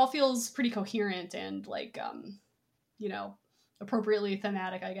 It all feels pretty coherent and like, appropriately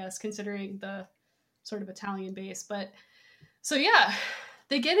thematic, I guess, considering the sort of Italian base. But so, yeah,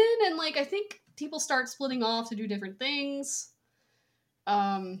 they get in and like, I think people start splitting off to do different things.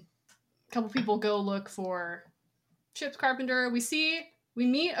 A couple people go look for ship's carpenter. We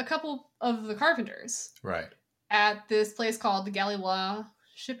meet a couple of the carpenters at this place called the Galilea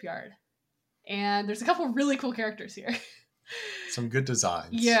Shipyard, and there's a couple really cool characters here. Some good designs.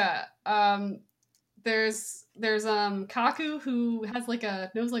 Yeah. There's Kaku, who has like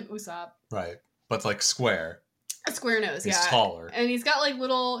a nose like Usopp, right, but like square. A square nose. He's taller, and he's got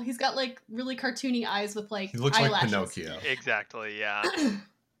like really cartoony eyes with like he looks eyelashes. like Pinocchio. Exactly. Yeah.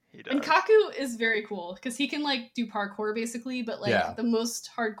 And Kaku is very cool because he can like do parkour basically, but like the most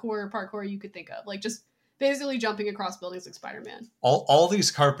hardcore parkour you could think of, like just basically jumping across buildings like Spider-Man. All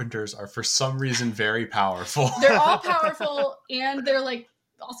these carpenters are for some reason very powerful. They're all powerful, and they're like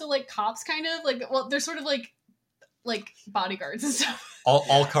also like cops, kind of like. Well, they're sort of like bodyguards and stuff.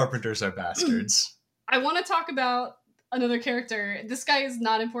 All carpenters are bastards. I want to talk about another character. This guy is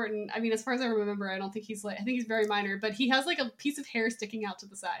not important. As far as I remember, I think he's very minor, but he has like a piece of hair sticking out to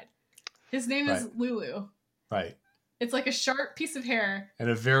the side. His name is Lulu. Right. It's like a sharp piece of hair. And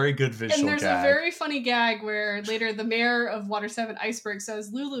a very good visual And there's gag. a very funny gag where later the mayor of Water 7, Iceberg,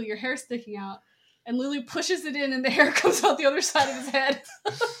 says, Lulu, your hair's sticking out. And Lulu pushes it in and the hair comes out the other side of his head.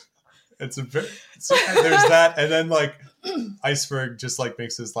 There's that, and then like Iceberg just like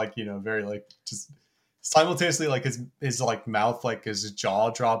makes this like, very like just simultaneously like his like mouth, like his jaw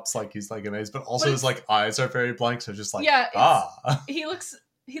drops, like he's like amazed, but also his like eyes are very blank, so just like he looks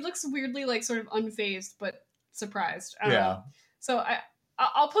weirdly like sort of unfazed but surprised. I don't know. So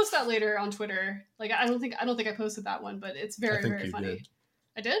I'll post that later on Twitter. Like I don't think I posted that one, but it's very very funny. Did.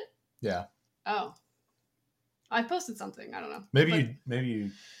 I did? Yeah. Oh, I posted something. I don't know. Maybe you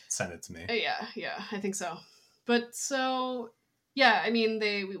sent it to me. Yeah, I think so. But so yeah,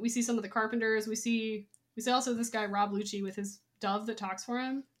 we see some of the carpenters. We see also this guy Rob Lucci with his dove that talks for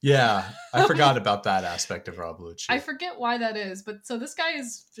him. Yeah, I forgot about that aspect of Rob Lucci. I forget why that is, but so this guy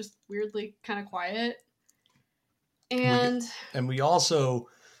is just weirdly kind of quiet. And we also,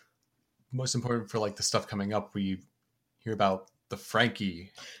 most important for like the stuff coming up, we hear about the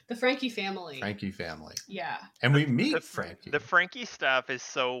Frankie family. Yeah. And we meet Frankie. The Frankie stuff is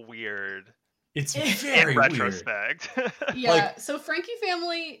so weird. It's very in retrospect. Yeah, so Frankie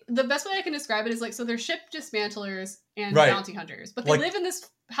family, the best way I can describe it is like, so they're ship dismantlers and bounty hunters, but they live in this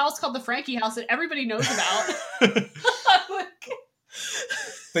house called the Frankie house that everybody knows about.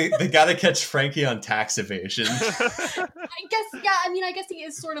 They gotta catch Frankie on tax evasion. I guess he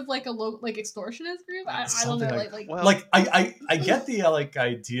is sort of like a like extortionist group. I don't know. I get the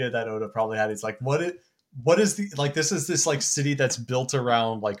idea that Oda probably had. It's like, what is the like? This is this like city that's built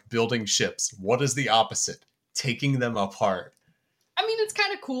around like building ships. What is the opposite? Taking them apart. I mean, it's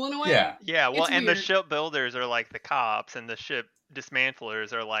kind of cool in a way. Yeah. Well, it's and weird. the ship builders are like the cops, and the ship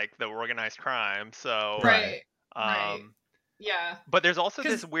dismantlers are like the organized crime. So right. Yeah. But there's also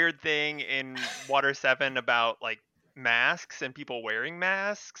this weird thing in Water 7 about like masks and people wearing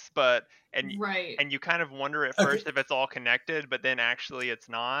masks, and you kind of wonder at first if it's all connected, but then actually it's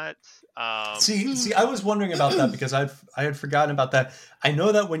not. See, I was wondering about that because I had forgotten about that. I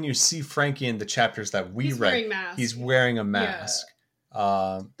know that when you see Frankie in the chapters that we read, he's wearing a mask.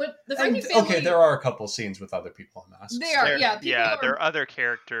 But the Frankie family... Okay, there are a couple scenes with other people in masks. There are other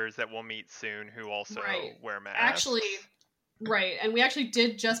characters that we'll meet soon who also wear masks. Actually, and we actually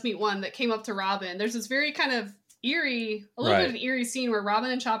did just meet one that came up to Robin. There's this very kind of eerie, a little bit of an eerie scene where Robin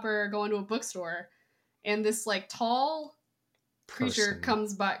and Chopper go into a bookstore, and this like tall creature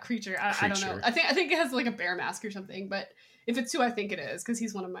comes by. I don't know. I think it has like a bear mask or something. But if it's who I think it is, because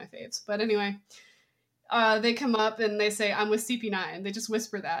he's one of my faves. But anyway, they come up and they say, "I'm with CP9." They just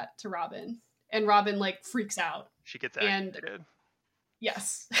whisper that to Robin, and Robin like freaks out. She gets activated.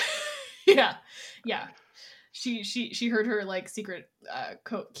 Yes. Yeah. She heard her like secret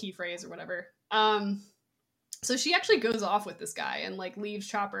key phrase or whatever. So she actually goes off with this guy and like leaves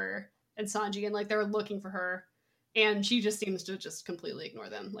Chopper and Sanji, and like they're looking for her, and she just seems to just completely ignore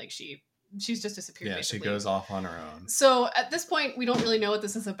them. Like she's just disappeared. Yeah, basically. She goes off on her own. So at this point, we don't really know what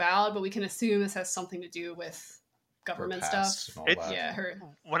this is about, but we can assume this has something to do with government stuff.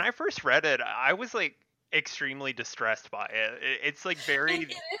 When I first read it, I was like extremely distressed by it. It's like very.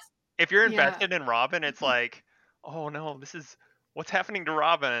 If you're invested in Robin, it's like, oh no, this is what's happening to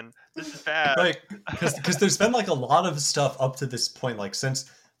Robin. This is bad. Right, because there's been like a lot of stuff up to this point. Like since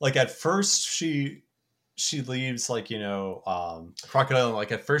like at first she leaves like Crocodile, and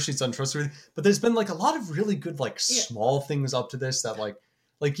like at first she's untrustworthy, but there's been like a lot of really good like small things up to this that like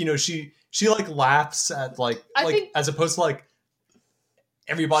she like laughs at I think, as opposed to like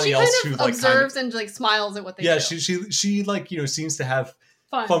everybody else who like observes and like smiles at what they do. She like seems to have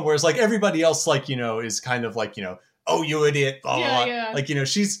fun, whereas like everybody else like is kind of like oh you idiot, blah, blah, blah. Like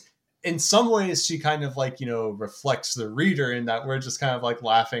she's in some ways she kind of like reflects the reader in that we're just kind of like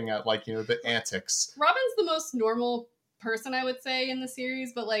laughing at like the antics. Robin's the most normal person I would say in the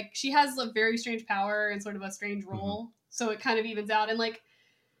series, but like she has a very strange power and sort of a strange role, so it kind of evens out. And like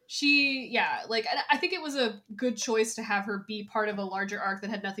I think it was a good choice to have her be part of a larger arc that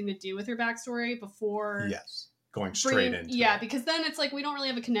had nothing to do with her backstory before going straight into it. Because then it's like we don't really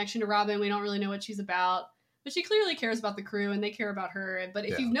have a connection to Robin, we don't really know what she's about, but she clearly cares about the crew and they care about her. But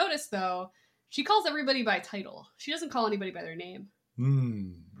if you've noticed though, she calls everybody by title. She doesn't call anybody by their name.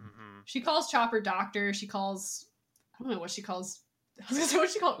 She calls Chopper Doctor. She calls, I don't know what she calls, I was gonna say, what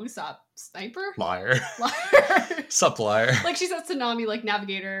she called Usopp? Sniper? Liar. Sup, liar. Like she says Tsunami, like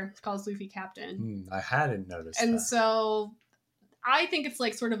Navigator, calls Luffy Captain. I hadn't noticed and that. So I think it's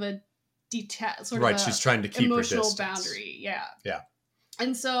like sort of a she's trying to keep emotional her boundary. Yeah.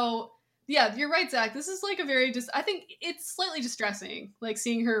 And so you're right, Zach, this is like a very I think it's slightly distressing, like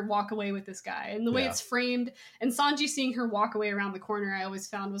seeing her walk away with this guy and the way it's framed, and Sanji seeing her walk away around the corner I always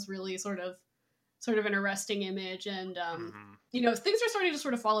found was really sort of an arresting image. And things are starting to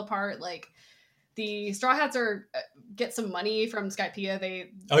sort of fall apart. Like the Straw Hats get some money from Skypiea.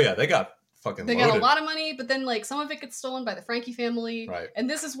 They got fucking they loaded. got a lot of money, but then like some of it gets stolen by the Frankie family, right? And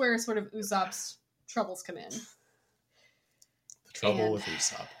this is where sort of Usopp's troubles come in. The trouble with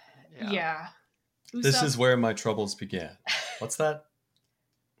Usopp. Yeah. This is where my troubles began. What's that?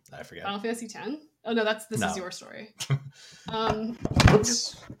 I forget. Final Fantasy X? Oh no, this is your story.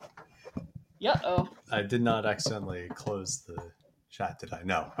 Oops. I did not accidentally close the chat, did I?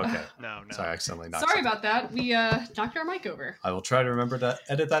 No. Okay. No. So I accidentally knocked Sorry about that. We knocked our mic over. I will try to remember to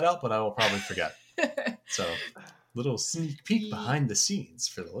edit that out, but I will probably forget. So, little sneak peek behind the scenes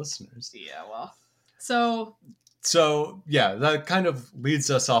for the listeners. Yeah, well. So that kind of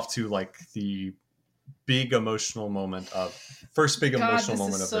leads us off to like the big emotional moment of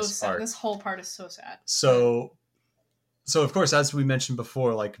this arc. This whole part is so sad. So of course, as we mentioned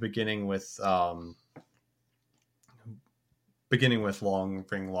before, like beginning with Long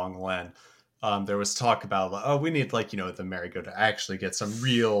Land, there was talk about we need the Marigold to actually get some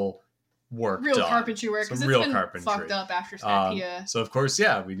real work real done. carpentry work, because it's real been carpentry. fucked up after Skypiea. So of course,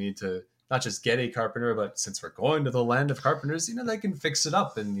 we need to not just get a carpenter, but since we're going to the land of carpenters, they can fix it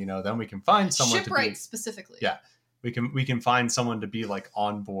up, and then we can find someone Shipwrights specifically. Yeah, we can find someone to be like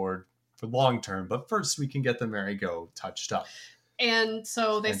on board for long term, but first we can get the merry-go touched up. And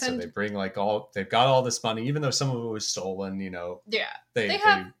so they bring they've got all this money, even though some of it was stolen. They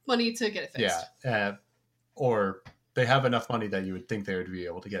have money to get it fixed. Yeah, or they have enough money that you would think they would be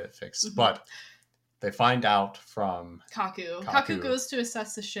able to get it fixed, but they find out from Kaku. Kaku goes to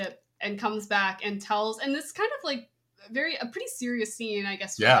assess the ship and comes back and tells, and this kind of like a pretty serious scene, I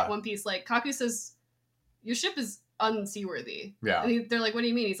guess, for One Piece. Like, Kaku says, your ship is unseaworthy. Yeah. And they're like, what do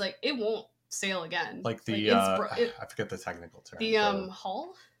you mean? He's like, it won't sail again. Like I forget the technical term. The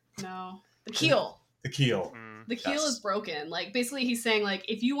hull? No. The keel. The keel. The keel is broken. Like, basically he's saying, like,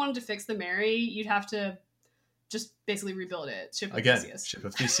 if you wanted to fix the Mary, you'd have to just basically rebuild it. Ship of Theseus. Ship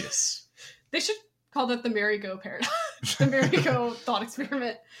of Theseus. They should call that the merry-go paradox. The merry-go thought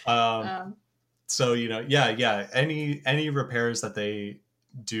experiment. So, any repairs that they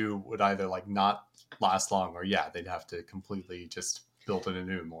do would either like not last long, or they'd have to completely just build it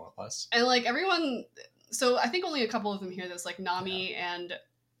anew, more or less. And like everyone, so I think only a couple of them hear this, like Nami and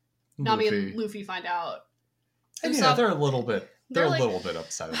Luffy find out. And they're a little bit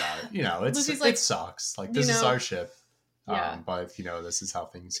upset about it. It sucks. Like, this is our ship. But this is how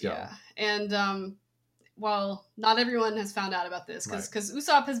things go. Yeah. And well, not everyone has found out about this because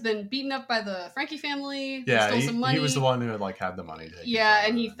Usopp has been beaten up by the Frankie family. Yeah, stole some money. He was the one who had the money.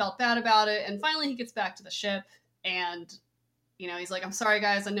 And he felt bad about it. And finally, he gets back to the ship, and he's like, "I'm sorry,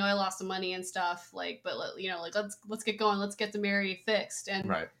 guys. I know I lost some money and stuff. Like, but let's get going. Let's get the Mary fixed." And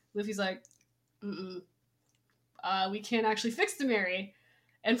Luffy's like, we can't actually fix the Mary.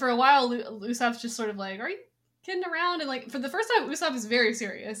 And for a while, Usopp's just sort of like, "Are you kidding around?" And like, for the first time, Usopp is very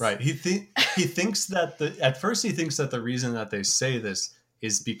serious. Right. He thinks that at first he thinks that the reason that they say this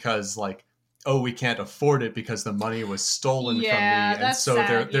is because like, oh, we can't afford it because the money was stolen from me, and so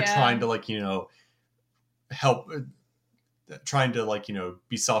sad. they're trying to like help, trying to like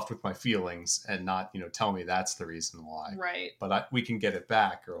be soft with my feelings and not tell me that's the reason why. Right. But we can get it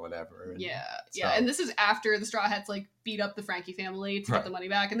back or whatever. And and this is after the Straw Hats like beat up the Frankie family to get the money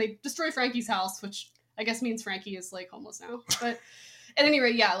back, and they destroy Frankie's house, which I guess means Frankie is like homeless now. But at any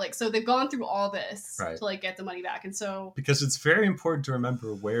rate, like, so they've gone through all this to like get the money back. And so, because it's very important to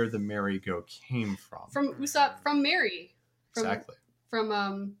remember where the merry-go came from Usopp, from Mary,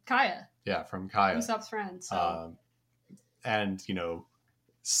 from Kaya. Yeah, from Kaya, Usopp's friend. So. And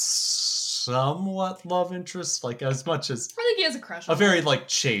somewhat love interest, like as much as I think he has a crush on a very like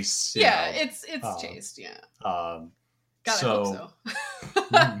chaste. It's chaste. Yeah. God, so.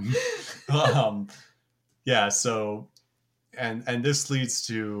 I hope so. Yeah, so and this leads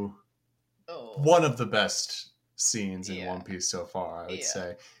to one of the best scenes in One Piece so far, I would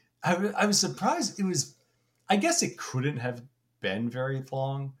say. I was surprised I guess it couldn't have been very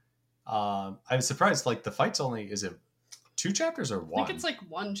long. I was surprised, like, the fight's only, is it 2 chapters or 1? I think it's like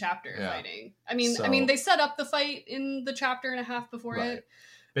 1 chapter fighting. I mean, they set up the fight in the chapter and a half before it.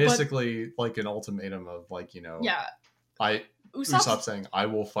 Basically, like an ultimatum of like, Usopp saying, "I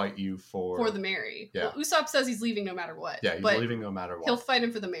will fight you for the Mary." Yeah. Well, Usopp says he's leaving no matter what. Yeah, he's leaving no matter what. He'll fight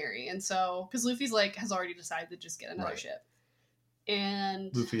him for the Mary, and so because Luffy's like has already decided to just get another ship,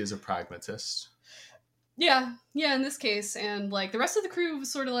 and Luffy is a pragmatist. Yeah, in this case, and like the rest of the crew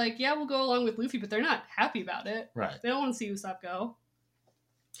was sort of like, "Yeah, we'll go along with Luffy," but they're not happy about it. Right. They don't want to see Usopp go.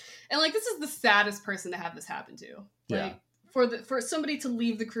 And like this is the saddest person to have this happen to. Like, for somebody to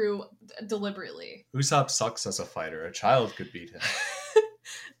leave the crew deliberately. Usopp sucks as a fighter. A child could beat him.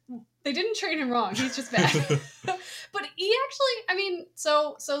 They didn't train him wrong. He's just bad. But he actually, I mean,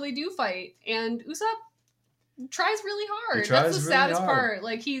 so they do fight, and Usopp tries really hard. That's the saddest part.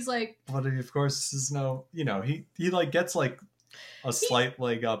 Like, he's like... But of course, is no... he like gets like a slight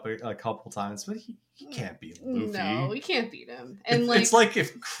leg up a couple times, but he can't beat Luffy. No, he can't beat him. And like... It's like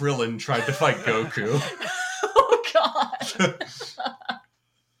if Krillin tried to fight Goku. God.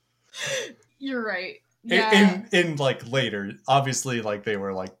 You're right. Yeah. In like later, obviously, like they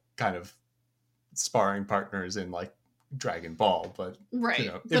were like kind of sparring partners in like Dragon Ball, but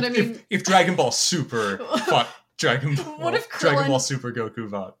but I mean, if Dragon Ball Super fought Dragon Ball, what if Dragon Ball Super Goku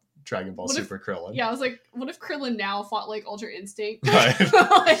fought Dragon Ball Super Krillin? Yeah, I was like, what if Krillin now fought like Ultra Instinct? Right.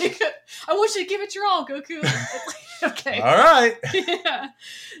 Like, I want you to give it your all, Goku. Okay. All right. Yeah.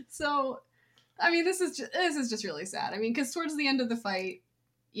 So. I mean, this is just really sad. I mean, because towards the end of the fight,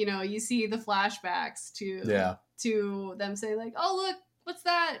 you see the flashbacks to them say like, "Oh, look, what's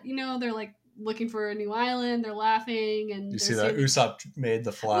that?" They're like looking for a new island. They're laughing, and you see that Usopp made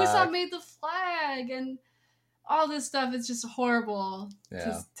the flag. Usopp made the flag, and all this stuff is just horrible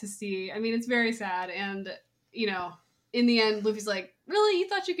to see. I mean, it's very sad, and you know, in the end, Luffy's like, "Really, you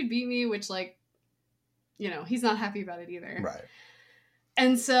thought you could beat me?" Which, like, you know, he's not happy about it either. Right.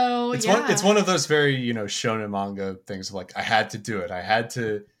 And so it's one of those very, you know, shonen manga things of like, I had to do it. I had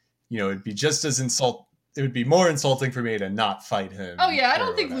to, you know, it'd be just as it would be more insulting for me to not fight him. Oh yeah, I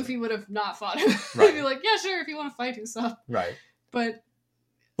don't think Luffy would have not fought him. Right. He'd be like, yeah, sure, if you want to fight Usopp. Right. But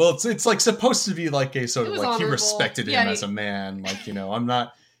well, it's like supposed to be like a sort of like honorable. He respected him as a man. Like, you know, I'm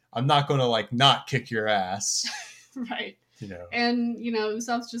not going to like not kick your ass. Right. You know. And you know,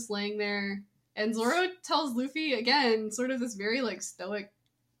 Usopp's just laying there. And Zoro tells Luffy, again, sort of this very, like, stoic,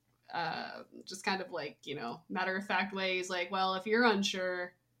 just kind of, like, you know, matter-of-fact way. He's like, well, if you're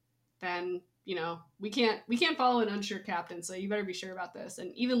unsure, then, you know, we can't follow an unsure captain, so you better be sure about this.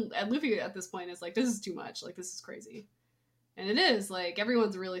 And even Luffy at this point is like, this is too much. Like, this is crazy. And it is. Like,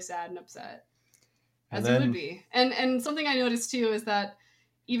 everyone's really sad and upset. As it would be. And something I noticed, too, is that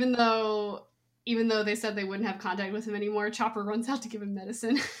even though they said they wouldn't have contact with him anymore, Chopper runs out to give him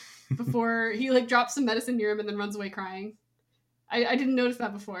medicine. Before he like drops some medicine near him and then runs away crying. I didn't notice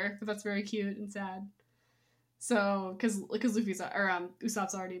that before, but that's very cute and sad. So because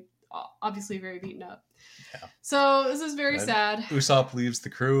Usopp's already obviously very beaten up. Yeah. So this is very sad. Usopp leaves the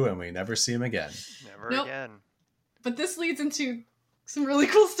crew and we never see him again. Never again. But this leads into some really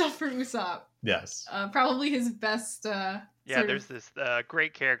cool stuff for Usopp. Yes. Probably his best. There's this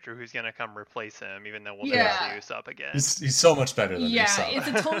great character who's going to come replace him, even though we'll never see Usopp again. He's so much better than Usopp. Yeah, it's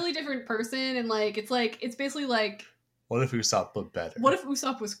a totally different person, and it's basically like, what if Usopp looked better? What if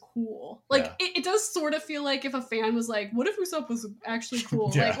Usopp was cool? Like, it does sort of feel like if a fan was like, what if Usopp was actually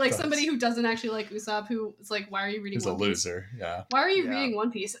cool? Like somebody who doesn't actually like Usopp, who is like, why are you reading One Piece? He's a loser, yeah. Why are you reading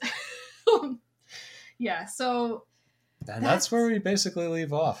One Piece? Yeah, so... And that's where we basically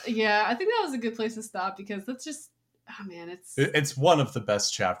leave off. Yeah, I think that was a good place to stop, because that's just... Oh man, it's one of the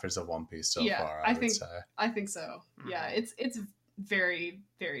best chapters of One Piece so far. I would say. I think so. Yeah, it's very,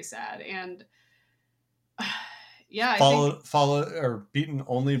 very sad, and followed or beaten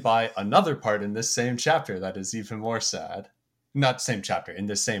only by another part in this same chapter that is even more sad. Not same chapter, in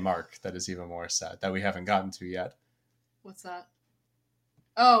this same arc that is even more sad that we haven't gotten to yet. What's that?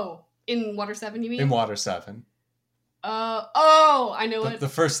 Oh, in Water 7, you mean? In Water 7. I know the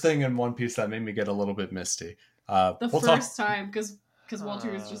first thing in One Piece that made me get a little bit misty. First time, because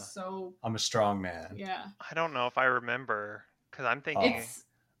Walter is just so... I'm a strong man. Yeah. I don't know if I remember, because I'm thinking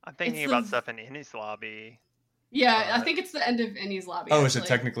about stuff in Eni's lobby. Yeah, I think it's the end of Eni's lobby. Oh, is it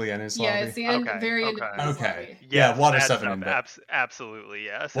technically Eni's lobby? Yeah, it's the end, very end of Eni's lobby. Yeah, Water 7 and absolutely,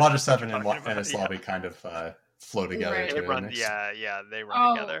 yes. Water 7 and Eni's lobby kind of flow together. Right. They run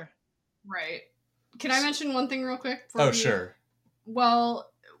together. Right. Can I mention one thing real quick? Sure. Well,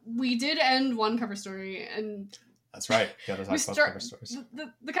 we did end one cover story, and that's right. You gotta talk about cover stories.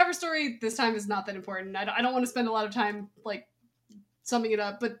 The cover story this time is not that important. I don't want to spend a lot of time like summing it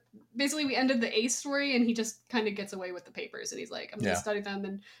up, but basically we ended the Ace story, and he just kind of gets away with the papers, and he's like, I'm gonna study them,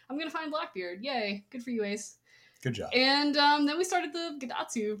 and I'm gonna find Blackbeard. Yay, good for you, Ace. Good job. And then we started the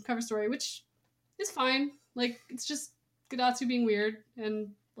Gadatsu cover story, which is fine. Like, it's just Gadatsu being weird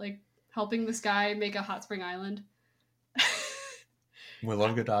and like helping this guy make a hot spring island. We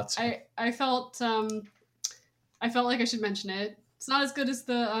love Gadatsu. I felt like I should mention it. It's not as good as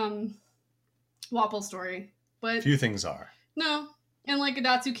the Wapple story, but few things are. No, and like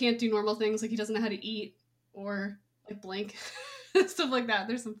Gadatsu can't do normal things, like he doesn't know how to eat or like blink, stuff like that.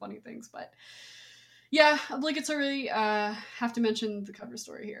 There's some funny things, but yeah, obligatory have to mention the cover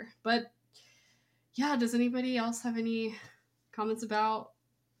story here. But yeah, does anybody else have any comments about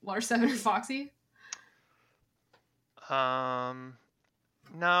Water 7 or Foxy?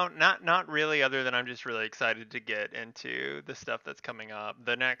 No, not really, other than I'm just really excited to get into the stuff that's coming up.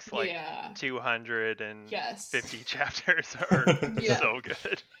 The next 250 chapters are so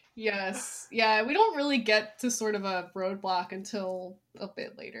good. Yes. Yeah, we don't really get to sort of a roadblock until a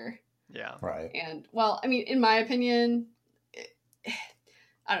bit later. Yeah. Right. And, well, I mean, in my opinion,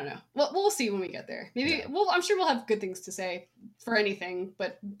 I don't know. Well, we'll see when we get there. Maybe, I'm sure we'll have good things to say for anything,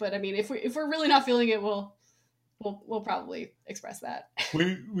 but I mean, if we're really not feeling it, we'll probably express that.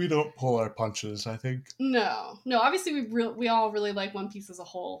 We don't pull our punches, I think. No. Obviously, we all really like One Piece as a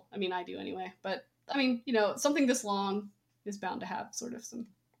whole. I mean, I do anyway. But I mean, something this long is bound to have sort of some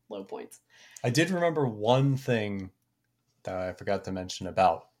low points. I did remember one thing that I forgot to mention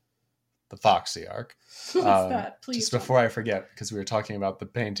about the Foxy arc. What's that? Please. Just before I forget, because we were talking about the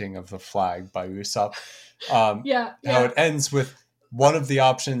painting of the flag by Usopp. How it ends with one of the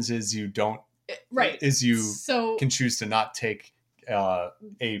options is you don't. Right. Is you can choose to not take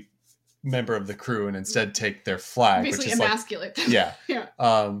a member of the crew and instead take their flag, basically which is emasculate them. Yeah.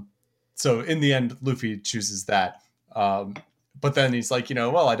 Yeah. So in the end, Luffy chooses that. But then he's like,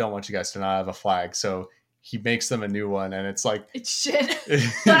 well, I don't want you guys to not have a flag. So he makes them a new one, and it's like... It's shit.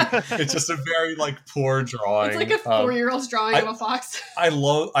 It's just a very, poor drawing. It's like a 4-year-old's drawing of a fox. I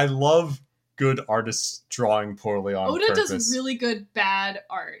love good artists drawing poorly on Oda purpose. does really good bad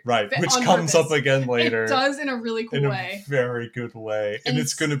art. Right, which comes up again later. It does in a really cool way. In a very good way. And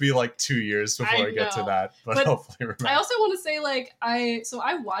it's going to be 2 years before I get to that. But hopefully remember. I also want to say,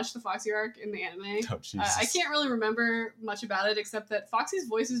 I watched the Foxy arc in the anime. Oh, Jesus. I can't really remember much about it, except that Foxy's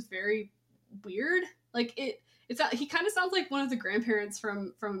voice is very weird. He kind of sounds like one of the grandparents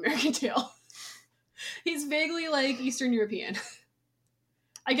from American Tail. He's vaguely Eastern European.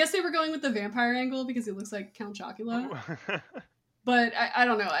 I guess they were going with the vampire angle because he looks like Count Chocula. But I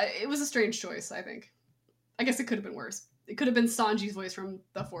don't know. It was a strange choice, I think. I guess it could have been worse. It could have been Sanji's voice from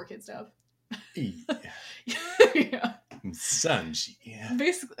the 4Kids dub. Yeah. Sanji. Yeah.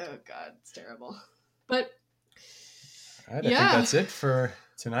 Basically, oh god, it's terrible. But all right, I think that's it for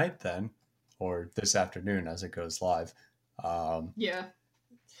tonight then. Or this afternoon as it goes live. Yeah.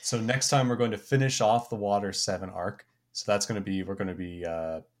 So next time we're going to finish off the Water 7 arc. So that's going to be, we're going to be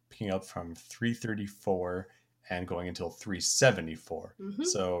picking up from 334 and going until 374. Mm-hmm.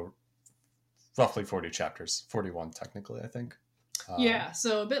 So roughly 40 chapters, 41 technically, I think. Yeah,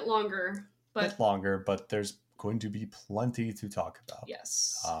 so a bit longer. But there's going to be plenty to talk about.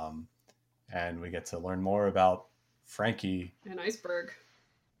 Yes. And we get to learn more about Frankie. And Iceberg.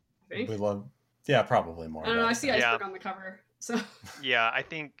 We love, probably more. I don't know, I see Iceberg on the cover. So I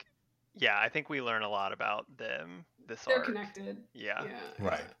think we learn a lot about them. They're connected. Yeah.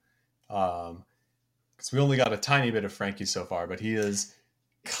 Right. Because we only got a tiny bit of Frankie so far, but he is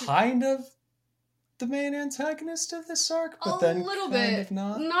kind of the main antagonist of this arc, but then a little bit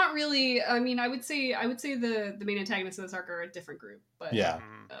not really. I mean, I would say the main antagonists of this arc are a different group, but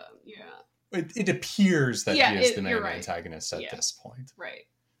it appears that he is the main antagonist at this point. Right.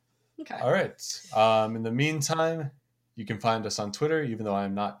 Okay. All right. In the meantime, you can find us on Twitter, even though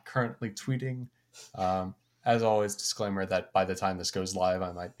I'm not currently tweeting. As always, disclaimer that by the time this goes live,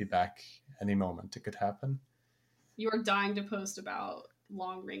 I might be back any moment. It could happen. You are dying to post about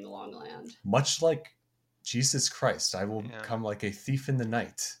Long Ring, Long Land. Much like Jesus Christ, I will come like a thief in the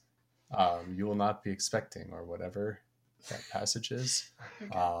night. You will not be expecting, or whatever that passage is.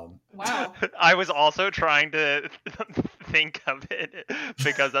 Okay. Wow. I was also trying to think of it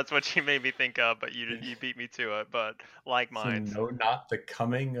because that's what she made me think of, but you beat me to it. But like mine, so no, not the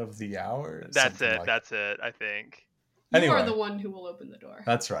coming of the hour. That's it. That's it. I think. You are the one who will open the door.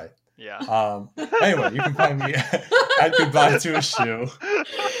 That's right. Yeah. Anyway, you can find me at Goodbye to a Shoe.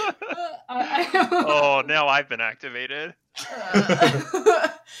 Oh, now I've been activated.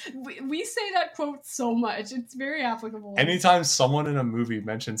 We say that quote so much. It's very applicable. Anytime someone in a movie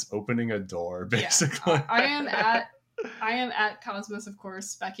mentions opening a door, basically. Yeah. I am at Cosmos, of course,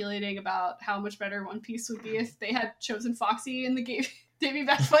 speculating about how much better One Piece would be if they had chosen Foxy in the Davy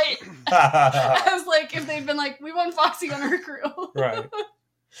Back fight. I was like, if they'd been like, we want Foxy on our crew. Right.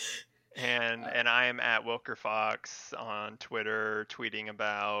 And I am at Wilker Fox on Twitter, tweeting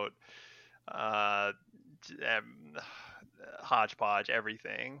about hodgepodge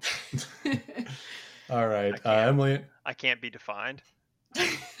everything. All right, Emily. I can't be defined.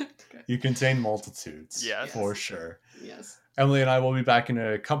 You contain multitudes. Yes, for sure. Yes. Emily and I will be back in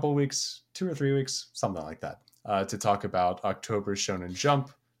a couple weeks, 2 or 3 weeks, something like that, to talk about October's Shonen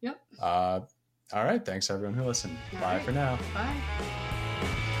Jump. Yep. All right. Thanks everyone who listened. Bye for now. Bye.